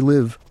landscape where they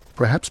live,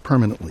 perhaps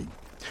permanently.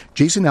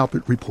 Jason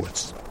Alpert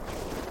reports.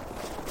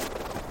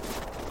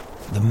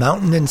 The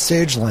mountain and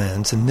sage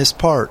lands in this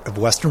part of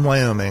western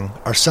Wyoming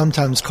are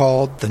sometimes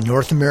called the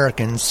North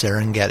American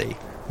Serengeti.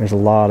 There's a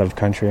lot of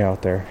country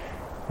out there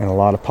and a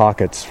lot of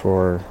pockets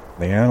for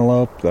the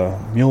antelope, the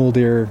mule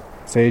deer,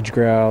 sage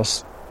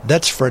grouse.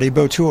 That's Freddie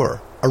Botour,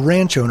 a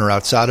ranch owner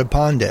outside of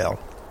Pondale.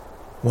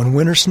 When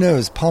winter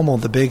snows pummel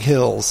the big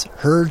hills,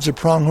 herds of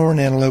pronghorn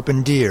antelope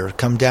and deer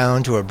come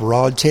down to a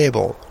broad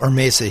table or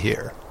mesa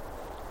here.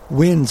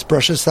 Winds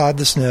brush aside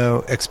the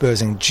snow,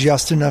 exposing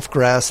just enough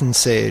grass and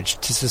sage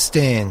to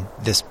sustain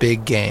this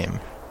big game.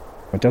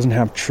 It doesn't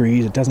have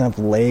trees, it doesn't have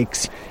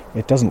lakes,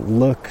 it doesn't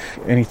look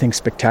anything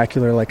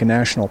spectacular like a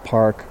national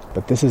park,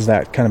 but this is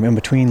that kind of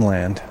in-between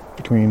land,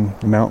 between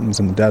the mountains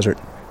and the desert.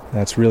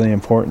 That's really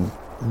important.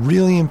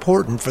 Really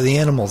important for the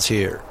animals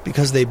here,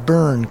 because they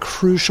burn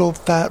crucial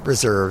fat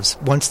reserves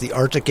once the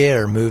Arctic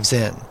air moves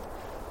in.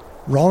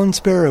 Roland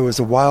Sparrow is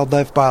a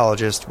wildlife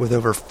biologist with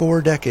over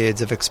 4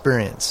 decades of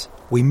experience.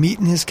 We meet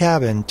in his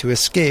cabin to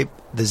escape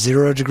the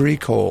 0-degree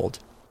cold.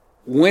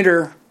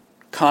 Winter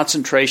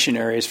concentration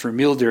areas for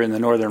mule deer in the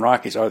northern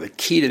Rockies are the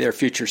key to their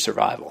future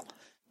survival.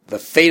 The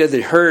fate of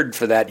the herd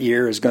for that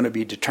year is going to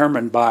be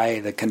determined by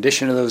the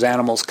condition of those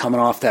animals coming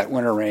off that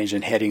winter range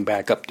and heading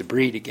back up to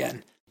breed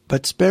again.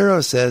 But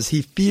Sparrow says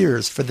he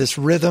fears for this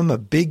rhythm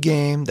of big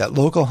game that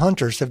local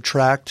hunters have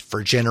tracked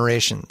for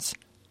generations.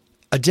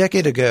 A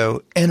decade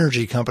ago,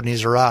 energy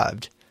companies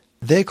arrived.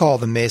 They call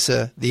the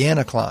mesa the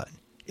anticline.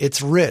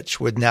 It's rich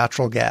with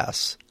natural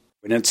gas.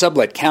 And in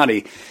Sublette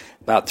County,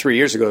 about 3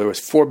 years ago, there was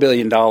 $4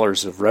 billion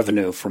of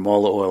revenue from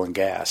all the oil and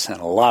gas, and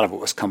a lot of it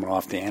was coming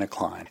off the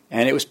anticline.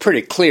 And it was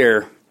pretty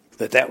clear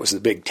that that was the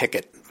big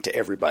ticket to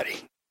everybody.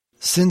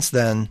 Since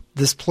then,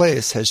 this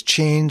place has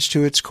changed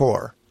to its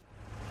core.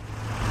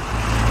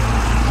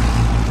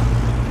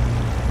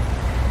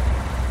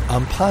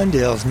 On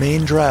Pinedale's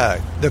main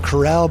drag, the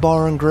Corral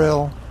Bar and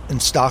Grill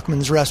and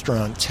Stockman's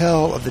Restaurant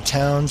tell of the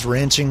town's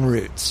ranching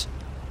roots.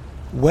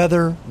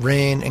 Weather,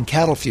 rain, and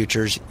cattle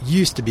futures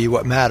used to be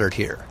what mattered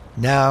here.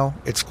 Now,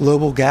 it's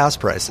global gas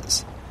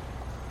prices.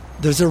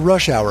 There's a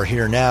rush hour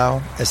here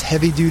now as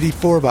heavy-duty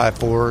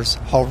 4x4s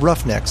haul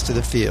roughnecks to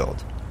the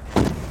field.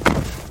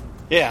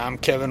 Yeah, I'm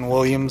Kevin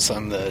Williams.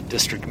 I'm the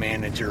district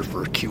manager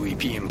for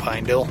QEP in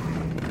Pinedale.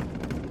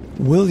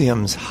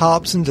 Williams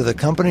hops into the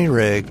company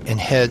rig and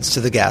heads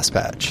to the gas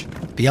patch.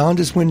 Beyond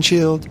his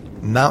windshield,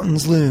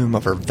 mountains loom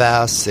over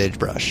vast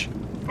sagebrush.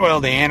 Well,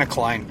 the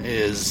anticline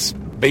is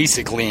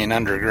basically an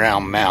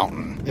underground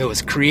mountain. It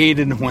was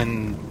created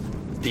when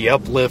the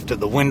uplift of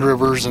the Wind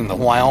Rivers and the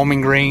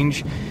Wyoming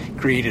Range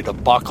created a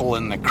buckle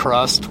in the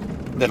crust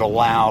that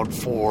allowed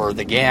for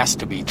the gas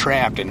to be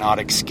trapped and not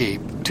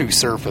escape to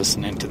surface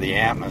and into the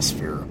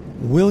atmosphere.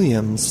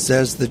 Williams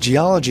says the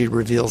geology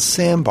reveals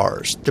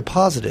sandbars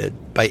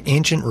deposited by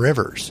ancient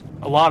rivers.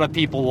 A lot of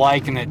people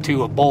liken it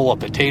to a bowl of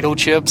potato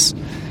chips.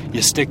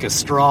 You stick a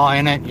straw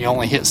in it, you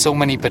only hit so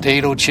many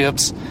potato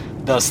chips,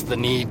 thus the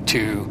need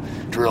to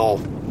drill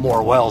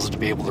more wells to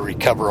be able to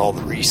recover all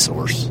the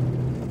resource.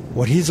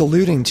 What he's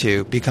alluding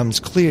to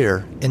becomes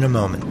clear in a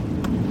moment.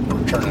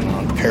 We're turning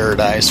on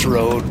Paradise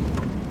Road.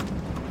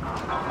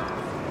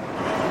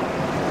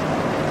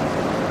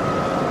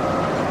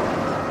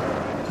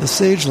 The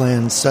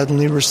sagelands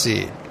suddenly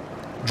recede.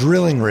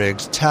 Drilling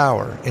rigs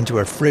tower into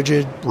a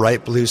frigid,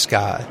 bright blue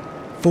sky.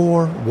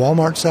 4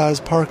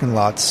 Walmart-sized parking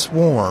lots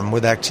swarm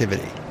with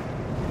activity.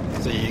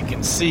 So you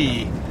can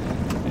see,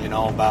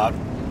 about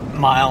a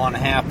mile and a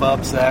half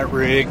up's that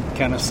rig,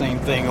 kind of same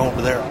thing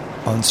over there.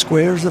 On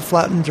squares of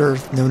flattened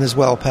earth known as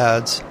well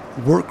pads,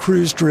 work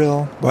crews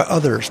drill while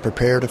others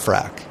prepare to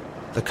frack.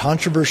 The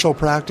controversial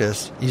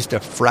practice used to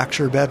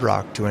fracture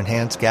bedrock to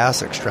enhance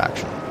gas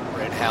extraction.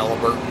 Red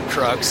Halliburton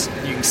trucks,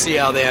 you can see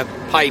how they have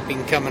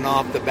piping coming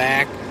off the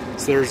back.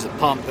 So there's a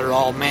pump, they're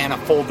all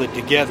manifolded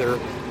together,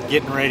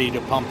 getting ready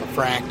to pump a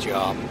frack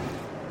job.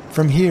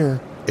 From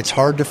here, it's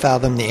hard to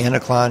fathom the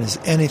anticline is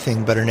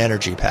anything but an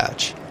energy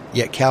patch.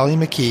 Yet Callie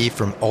McKee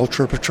from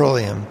Ultra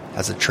Petroleum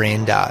has a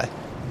trained eye.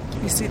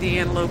 You see the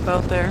antelope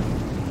out there?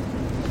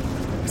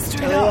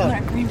 Straight out in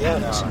that green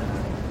patch.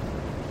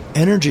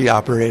 Energy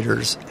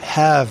operators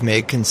have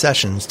made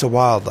concessions to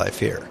wildlife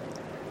here.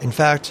 In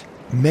fact,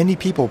 many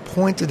people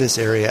point to this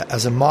area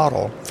as a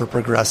model for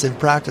progressive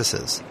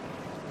practices.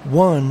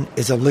 One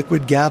is a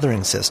liquid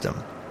gathering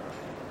system.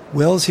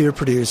 Wells here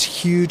produce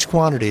huge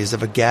quantities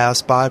of a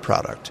gas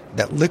byproduct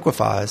that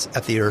liquefies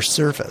at the Earth's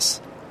surface.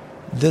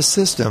 This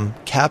system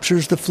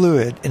captures the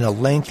fluid in a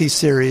lengthy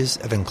series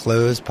of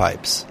enclosed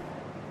pipes.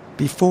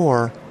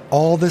 Before,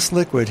 all this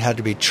liquid had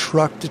to be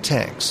trucked to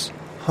tanks,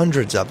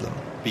 hundreds of them.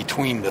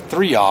 Between the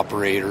 3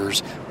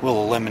 operators,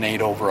 we'll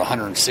eliminate over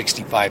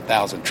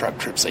 165,000 truck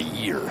trips a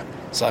year.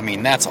 So,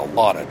 that's a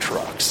lot of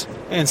trucks.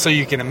 And so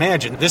you can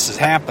imagine this is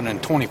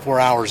happening 24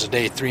 hours a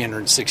day,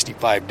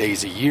 365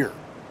 days a year.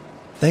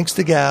 Thanks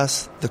to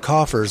gas, the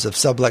coffers of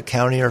Sublette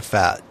County are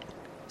fat.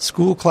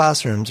 School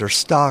classrooms are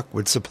stocked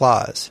with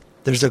supplies.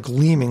 There's a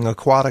gleaming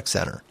aquatic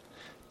center.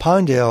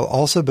 Pinedale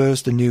also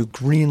boasts a new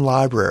green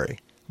library,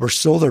 where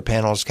solar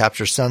panels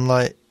capture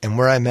sunlight and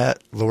where I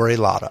met Lori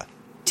Latta.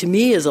 To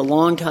me, as a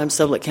longtime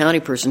Sublette County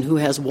person who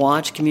has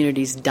watched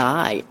communities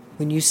die,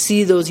 when you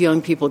see those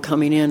young people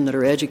coming in that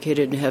are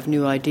educated and have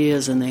new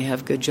ideas and they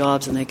have good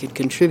jobs and they could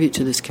contribute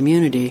to this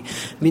community,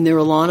 I mean, there are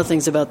a lot of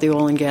things about the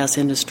oil and gas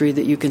industry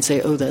that you can say,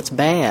 oh, that's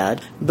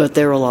bad, but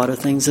there are a lot of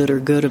things that are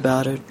good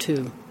about it,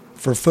 too.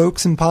 For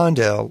folks in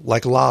Pinedale,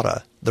 like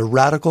Lotta, the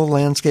radical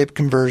landscape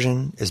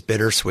conversion is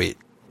bittersweet.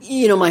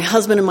 You know, my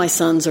husband and my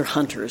sons are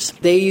hunters.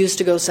 They used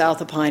to go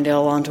south of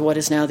Pinedale onto what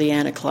is now the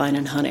Anticline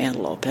and hunt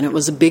antelope, and it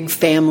was a big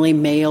family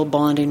male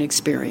bonding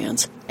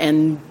experience.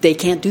 And they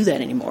can't do that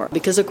anymore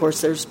because, of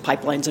course, there's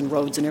pipelines and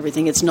roads and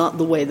everything. It's not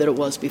the way that it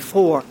was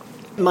before.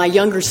 My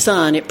younger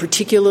son, it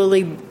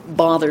particularly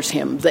bothers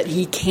him that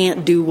he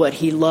can't do what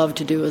he loved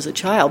to do as a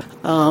child.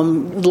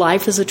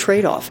 Life is a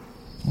trade-off.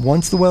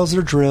 Once the wells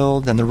are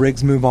drilled and the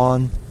rigs move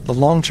on, the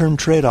long-term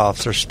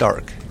trade-offs are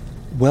stark.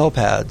 Well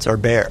pads are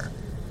bare.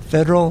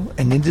 Federal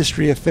and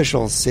industry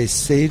officials say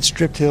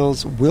sage-stripped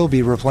hills will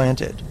be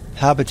replanted.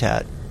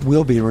 Habitat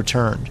will be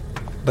returned.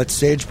 But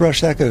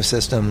sagebrush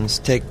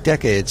ecosystems take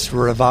decades to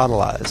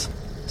revitalize.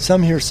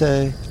 Some here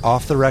say,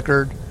 off the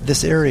record,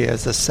 this area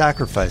is a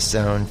sacrifice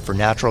zone for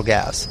natural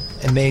gas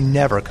and may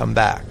never come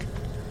back.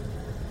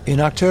 In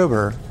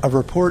October, a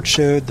report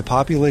showed the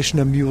population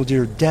of mule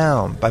deer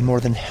down by more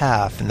than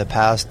half in the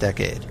past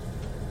decade.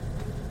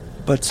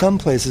 But some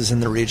places in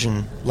the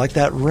region, like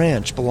that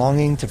ranch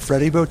belonging to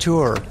Freddie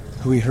Bauteur,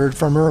 who we heard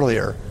from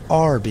earlier,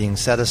 are being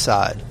set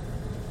aside.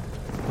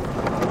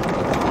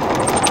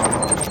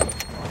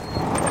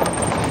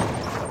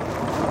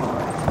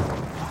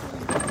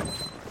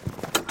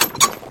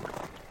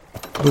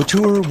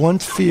 Bauteur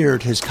once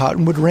feared his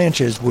cottonwood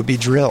ranches would be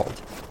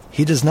drilled.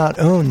 He does not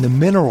own the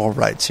mineral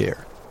rights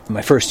here.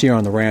 My first year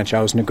on the ranch,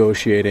 I was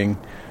negotiating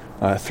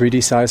 3D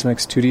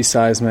seismics, 2D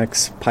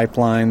seismics,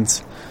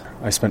 pipelines.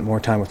 I spent more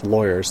time with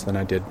lawyers than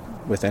I did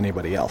with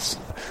anybody else.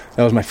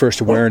 That was my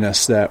first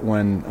awareness that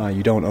when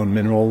you don't own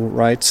mineral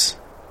rights,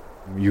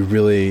 you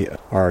really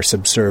are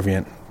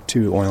subservient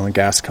to oil and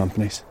gas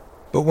companies.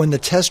 But when the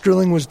test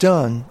drilling was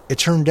done, it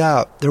turned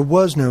out there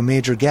was no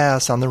major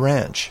gas on the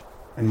ranch.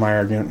 And my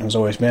argument has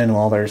always been,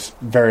 well, there's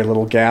very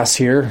little gas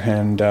here,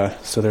 and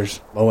so there's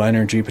low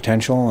energy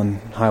potential and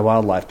high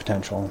wildlife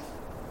potential.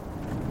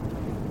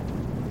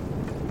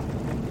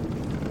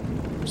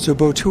 So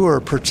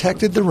Bauteur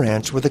protected the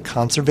ranch with a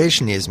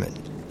conservation easement,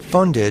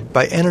 funded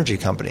by energy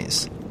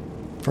companies.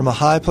 From a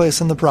high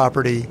place on the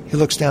property, he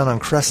looks down on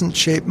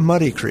crescent-shaped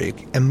Muddy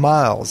Creek and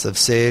miles of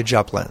sage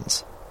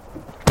uplands.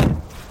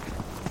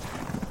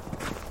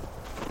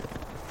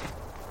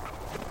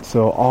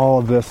 So all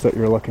of this that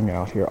you're looking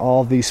at here,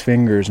 all of these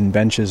fingers and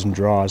benches and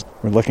draws,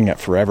 we're looking at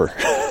forever.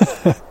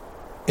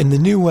 In the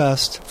New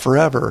West,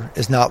 forever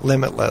is not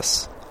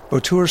limitless.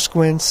 Bauteur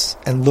squints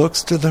and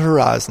looks to the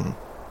horizon.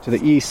 To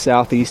the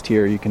east-southeast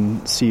here, you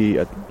can see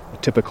a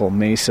typical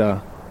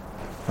mesa.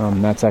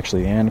 That's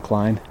actually the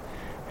Anticline.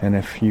 And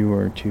if you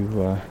were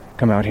to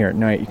come out here at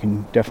night, you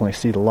can definitely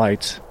see the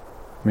lights.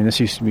 I mean, this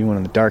used to be one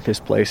of the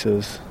darkest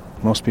places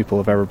most people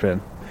have ever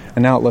been.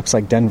 And now it looks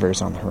like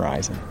Denver's on the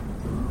horizon.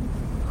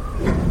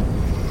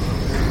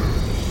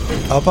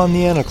 Up on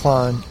the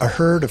Anticline, a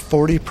herd of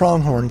 40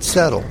 pronghorns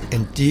settle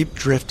in deep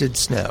drifted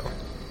snow.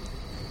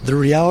 The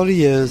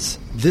reality is,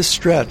 this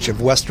stretch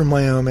of western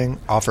Wyoming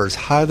offers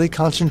highly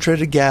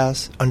concentrated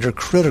gas under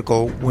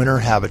critical winter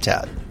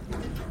habitat.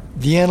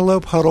 The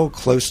antelope huddle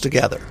close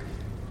together.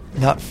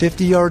 Not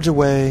 50 yards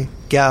away,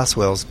 gas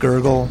wells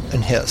gurgle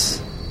and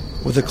hiss.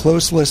 With a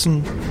close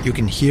listen, you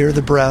can hear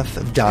the breath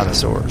of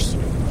dinosaurs.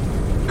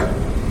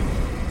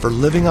 For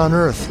Living on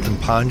Earth in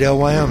Pinedale,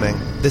 Wyoming,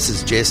 this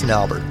is Jason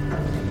Albert.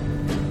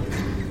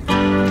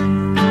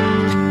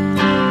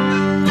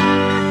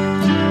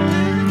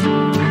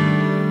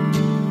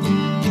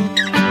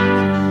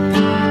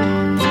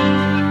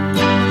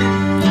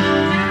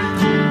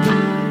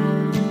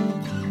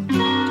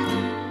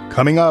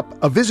 Coming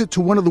up, a visit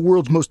to one of the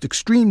world's most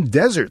extreme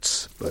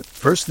deserts. But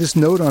first, this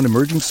note on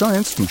emerging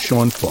science from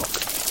Sean Falk.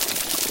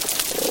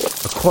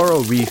 A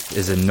coral reef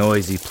is a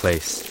noisy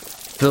place,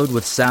 filled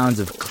with sounds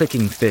of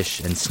clicking fish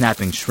and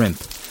snapping shrimp.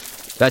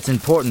 That's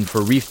important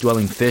for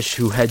reef-dwelling fish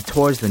who head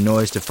towards the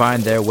noise to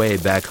find their way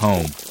back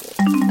home.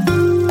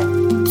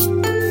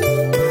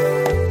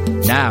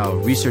 Now,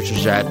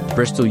 researchers at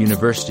Bristol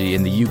University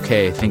in the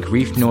UK think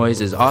reef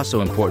noise is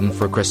also important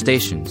for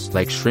crustaceans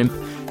like shrimp,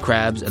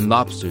 crabs, and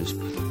lobsters,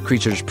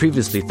 creatures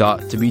previously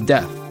thought to be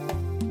deaf.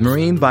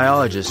 Marine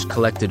biologists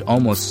collected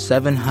almost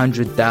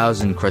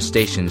 700,000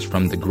 crustaceans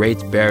from the Great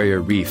Barrier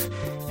Reef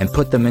and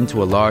put them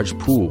into a large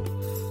pool.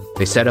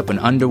 They set up an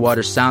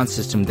underwater sound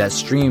system that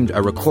streamed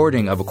a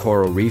recording of a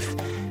coral reef,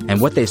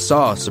 and what they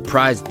saw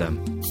surprised them.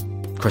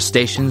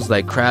 Crustaceans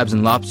like crabs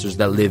and lobsters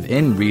that live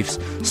in reefs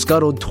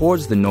scuttled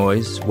towards the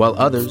noise, while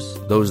others,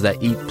 those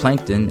that eat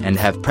plankton and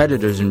have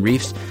predators in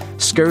reefs,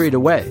 scurried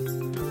away.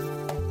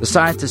 The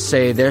scientists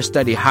say their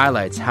study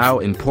highlights how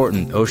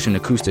important ocean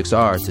acoustics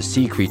are to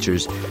sea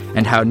creatures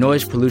and how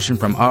noise pollution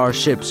from our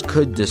ships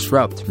could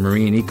disrupt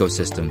marine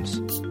ecosystems.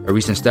 A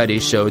recent study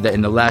showed that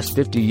in the last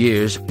 50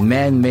 years,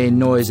 man-made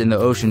noise in the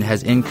ocean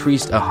has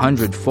increased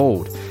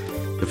 100-fold.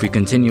 If we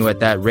continue at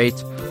that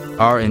rate,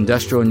 our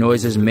industrial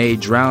noises may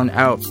drown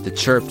out the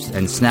chirps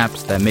and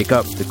snaps that make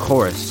up the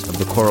chorus of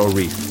the coral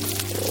reef.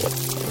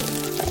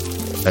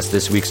 That's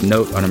this week's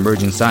Note on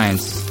Emerging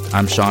Science.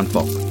 I'm Sean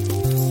Falk.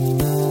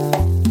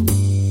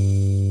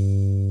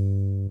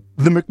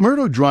 The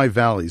McMurdo Dry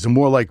Valleys are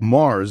more like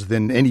Mars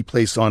than any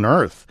place on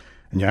Earth,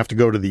 and you have to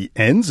go to the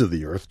ends of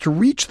the Earth to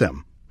reach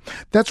them.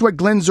 That's what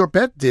Glenn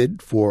Zorpette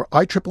did for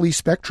IEEE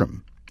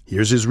Spectrum.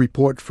 Here's his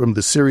report from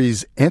the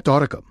series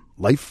Antarctica,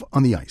 Life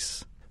on the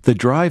Ice. The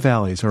dry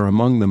valleys are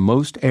among the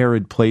most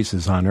arid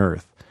places on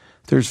Earth.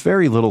 There's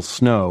very little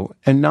snow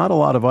and not a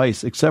lot of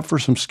ice except for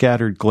some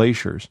scattered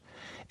glaciers.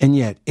 And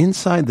yet,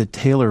 inside the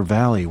Taylor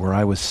Valley where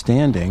I was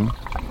standing...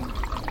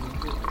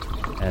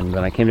 And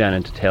when I came down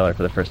into Taylor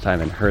for the first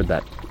time and heard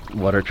that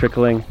water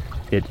trickling,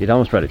 it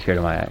almost brought a tear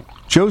to my eye.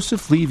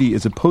 Joseph Levy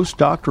is a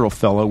postdoctoral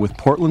fellow with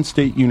Portland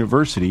State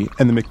University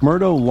and the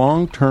McMurdo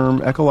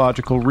Long-Term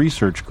Ecological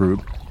Research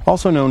Group,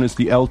 also known as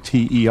the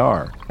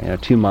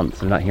LTER. 2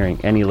 months of not hearing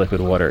any liquid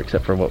water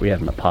except for what we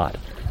have in the pot.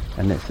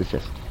 And this is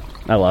just,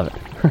 I love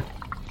it.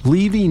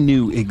 Levy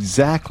knew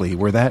exactly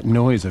where that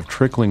noise of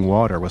trickling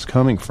water was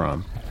coming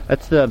from.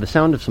 That's the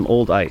sound of some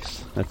old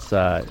ice. That's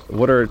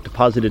water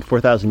deposited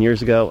 4,000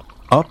 years ago.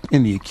 Up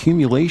in the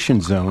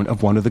accumulation zone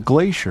of one of the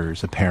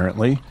glaciers,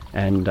 apparently.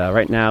 And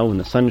right now, when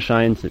the sun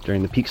shines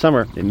during the peak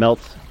summer, it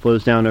melts,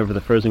 flows down over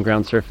the frozen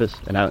ground surface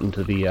and out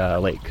into the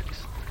lake.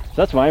 So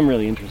that's why I'm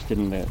really interested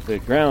in the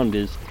ground.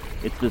 It's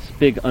this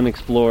big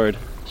unexplored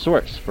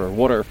source for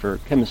water, for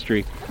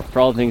chemistry, for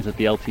all the things that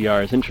the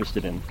LTR is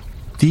interested in.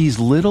 These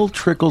little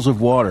trickles of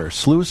water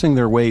sluicing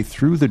their way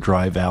through the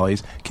dry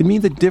valleys can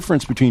mean the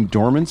difference between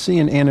dormancy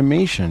and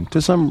animation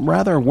to some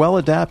rather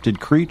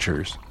well-adapted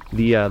creatures.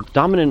 The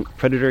dominant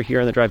predator here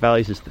in the dry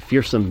valleys is the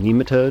fearsome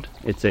nematode.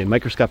 It's a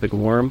microscopic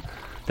worm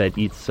that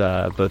eats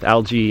both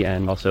algae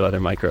and also other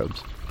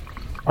microbes.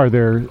 Are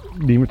there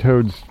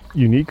nematodes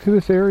unique to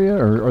this area,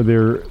 or are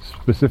there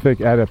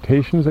specific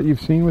adaptations that you've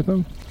seen with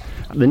them?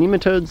 The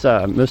nematodes,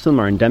 most of them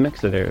are endemic,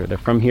 so they're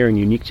from here and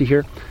unique to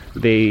here.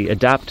 They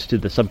adapt to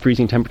the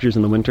sub-freezing temperatures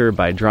in the winter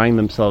by drying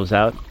themselves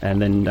out,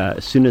 and then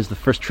as soon as the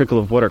first trickle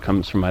of water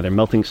comes from either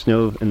melting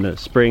snow in the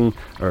spring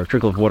or a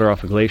trickle of water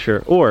off a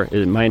glacier, or,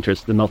 in my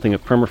interest, the melting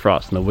of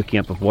permafrost and the wicking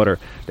up of water,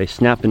 they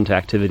snap into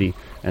activity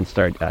and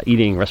start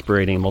eating,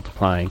 respirating,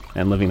 multiplying,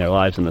 and living their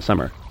lives in the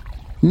summer.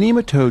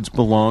 Nematodes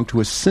belong to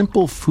a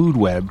simple food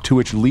web to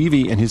which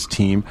Levy and his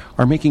team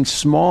are making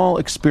small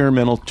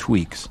experimental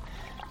tweaks.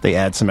 They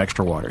add some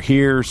extra water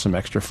here, some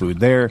extra food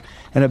there,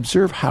 and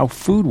observe how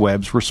food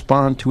webs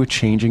respond to a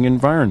changing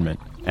environment.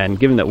 And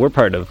given that we're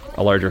part of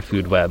a larger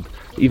food web,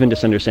 even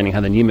just understanding how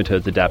the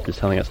nematodes adapt is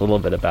telling us a little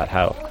bit about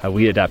how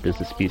we adapt as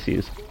a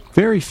species.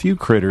 Very few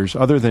critters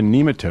other than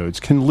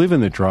nematodes can live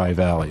in the dry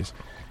valleys.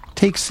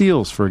 Take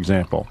seals, for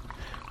example.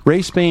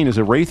 Ray Spain is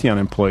a Raytheon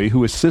employee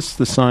who assists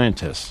the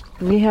scientists.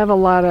 We have a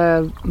lot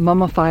of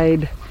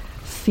mummified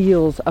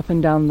seals up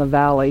and down the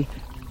valley.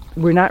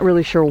 We're not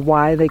really sure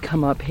why they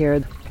come up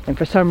here. And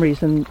for some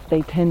reason,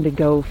 they tend to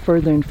go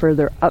further and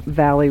further up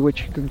valley,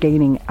 which you're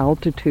gaining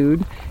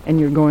altitude, and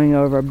you're going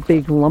over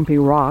big, lumpy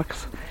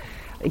rocks.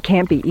 It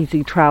can't be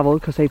easy travel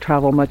because they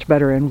travel much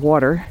better in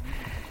water.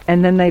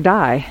 And then they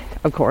die,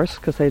 of course,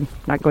 because they're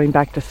not going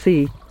back to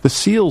sea. The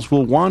seals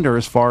will wander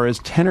as far as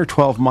 10 or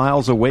 12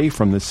 miles away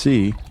from the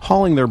sea,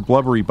 hauling their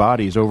blubbery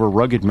bodies over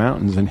rugged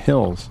mountains and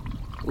hills.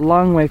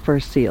 Long way for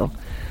a seal,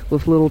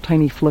 with little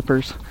tiny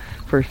flippers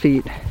for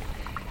feet.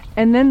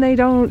 And then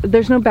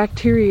there's no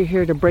bacteria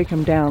here to break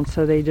them down,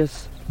 so they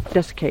just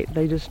desiccate.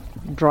 They just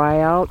dry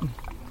out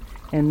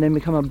and then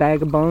become a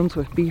bag of bones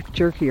with beef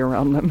jerky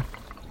around them.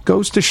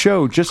 Goes to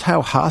show just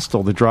how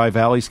hostile the dry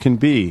valleys can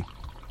be.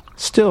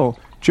 Still,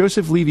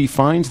 Joseph Levy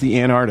finds the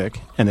Antarctic,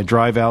 and the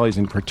dry valleys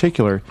in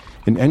particular,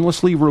 an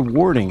endlessly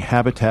rewarding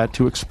habitat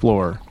to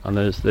explore. On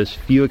those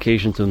few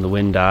occasions when the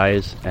wind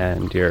dies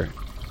and you're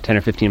 10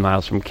 or 15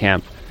 miles from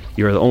camp,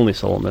 you're the only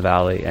soul in the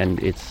valley,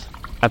 and it's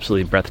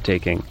absolutely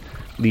breathtaking.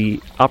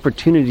 The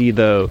opportunity,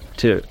 though,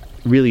 to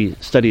really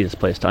study this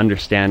place, to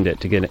understand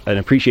it, to get an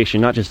appreciation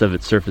not just of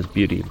its surface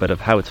beauty, but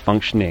of how it's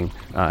functioning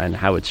and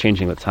how it's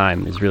changing with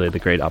time is really the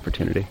great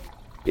opportunity.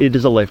 It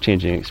is a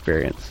life-changing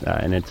experience,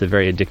 and it's a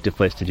very addictive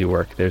place to do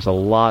work. There's a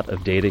lot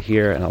of data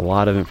here and a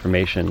lot of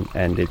information,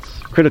 and it's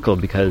critical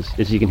because,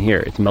 as you can hear,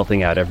 it's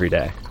melting out every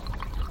day.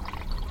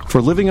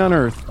 For Living on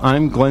Earth,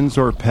 I'm Glenn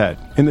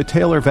Zorpette in the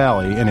Taylor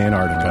Valley in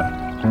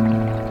Antarctica.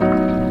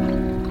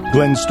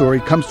 Glenn's story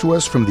comes to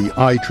us from the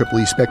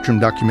IEEE Spectrum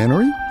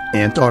documentary,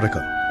 Antarctica,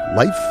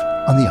 Life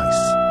on the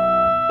Ice.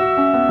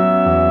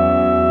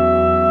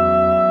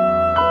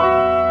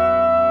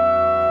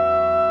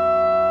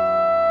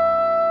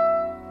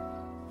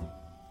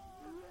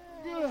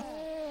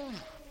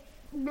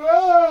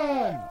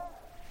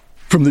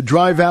 From the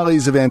dry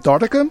valleys of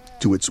Antarctica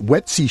to its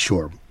wet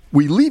seashore,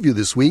 we leave you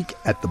this week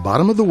at the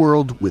bottom of the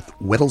world with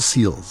Weddell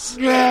seals.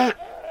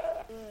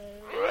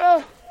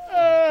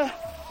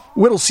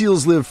 Weddell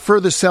seals live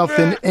further south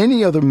than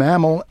any other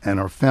mammal and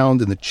are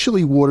found in the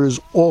chilly waters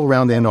all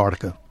around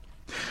Antarctica.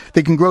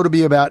 They can grow to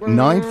be about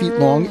 9 feet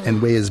long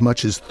and weigh as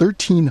much as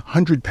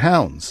 1,300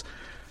 pounds.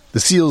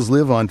 The seals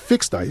live on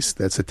fixed ice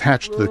that's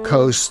attached to the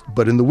coast,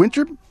 but in the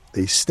winter,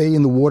 they stay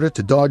in the water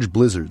to dodge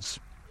blizzards.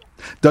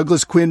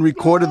 Douglas Quinn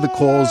recorded the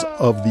calls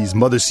of these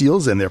mother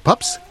seals and their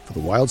pups for the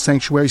Wild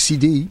Sanctuary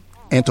CD,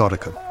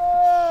 Antarctica.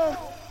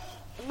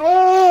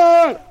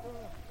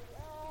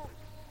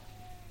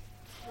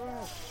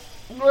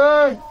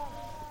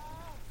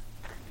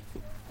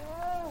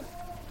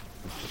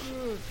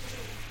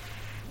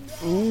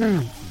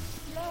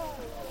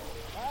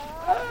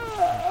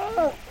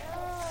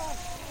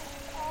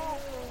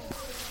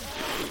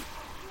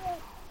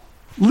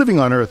 Living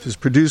on Earth is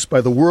produced by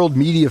the World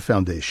Media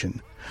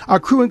Foundation. Our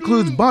crew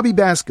includes Bobby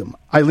Bascom,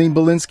 Eileen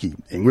Belinsky,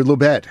 Ingrid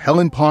Lobet,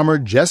 Helen Palmer,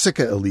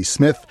 Jessica Elise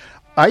Smith,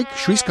 Ike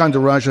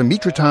Sriskandaraja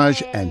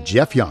Mitrataj, and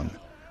Jeff Young,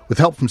 with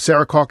help from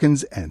Sarah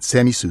Calkins and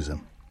Sammy Souza.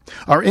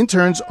 Our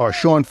interns are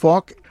Sean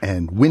Falk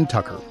and Wynn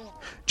Tucker.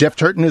 Jeff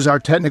Turton is our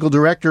technical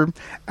director.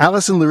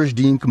 Allison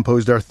Lirish-Dean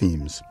composed our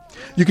themes.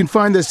 You can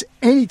find us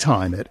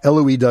anytime at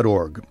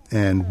LOE.org.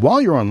 And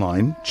while you're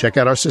online, check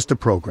out our sister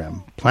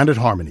program, Planet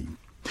Harmony.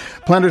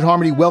 Planet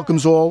Harmony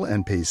welcomes all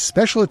and pays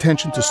special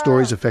attention to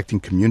stories affecting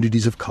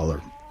communities of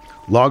color.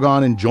 Log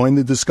on and join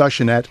the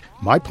discussion at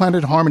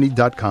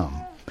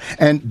myplanetharmony.com.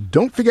 And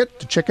don't forget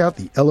to check out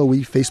the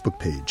LOE Facebook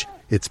page.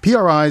 It's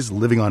PRI's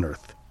Living on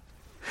Earth.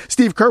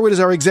 Steve Curwood is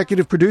our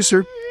executive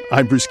producer.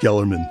 I'm Bruce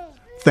Gellerman.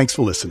 Thanks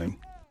for listening.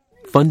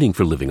 Funding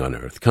for Living on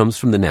Earth comes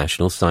from the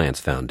National Science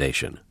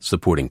Foundation,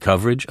 supporting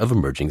coverage of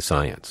emerging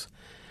science.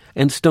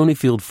 And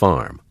Stonyfield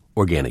Farm,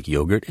 organic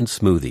yogurt and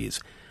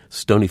smoothies.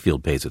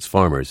 Stonyfield pays its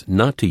farmers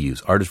not to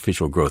use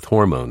artificial growth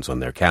hormones on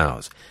their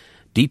cows.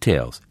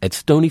 Details at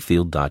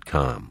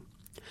stonyfield.com.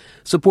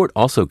 Support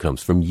also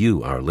comes from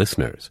you, our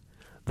listeners.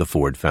 The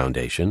Ford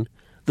Foundation,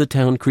 the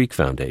Town Creek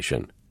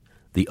Foundation,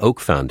 the Oak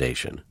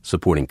Foundation,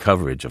 supporting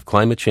coverage of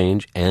climate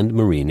change and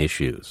marine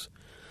issues.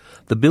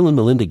 The Bill and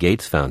Melinda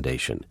Gates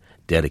Foundation,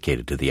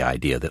 dedicated to the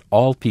idea that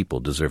all people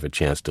deserve a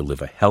chance to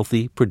live a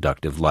healthy,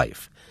 productive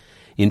life.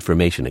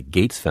 Information at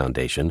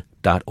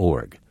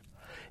gatesfoundation.org.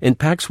 And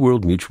Pax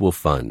World Mutual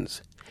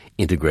Funds,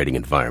 integrating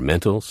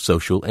environmental,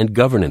 social, and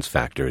governance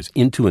factors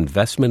into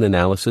investment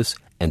analysis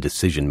and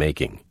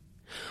decision-making.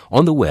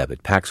 On the web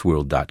at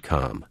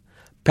paxworld.com.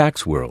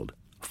 Pax World,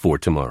 for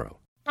tomorrow.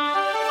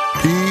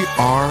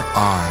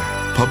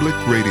 PRI, Public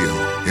Radio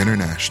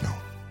International.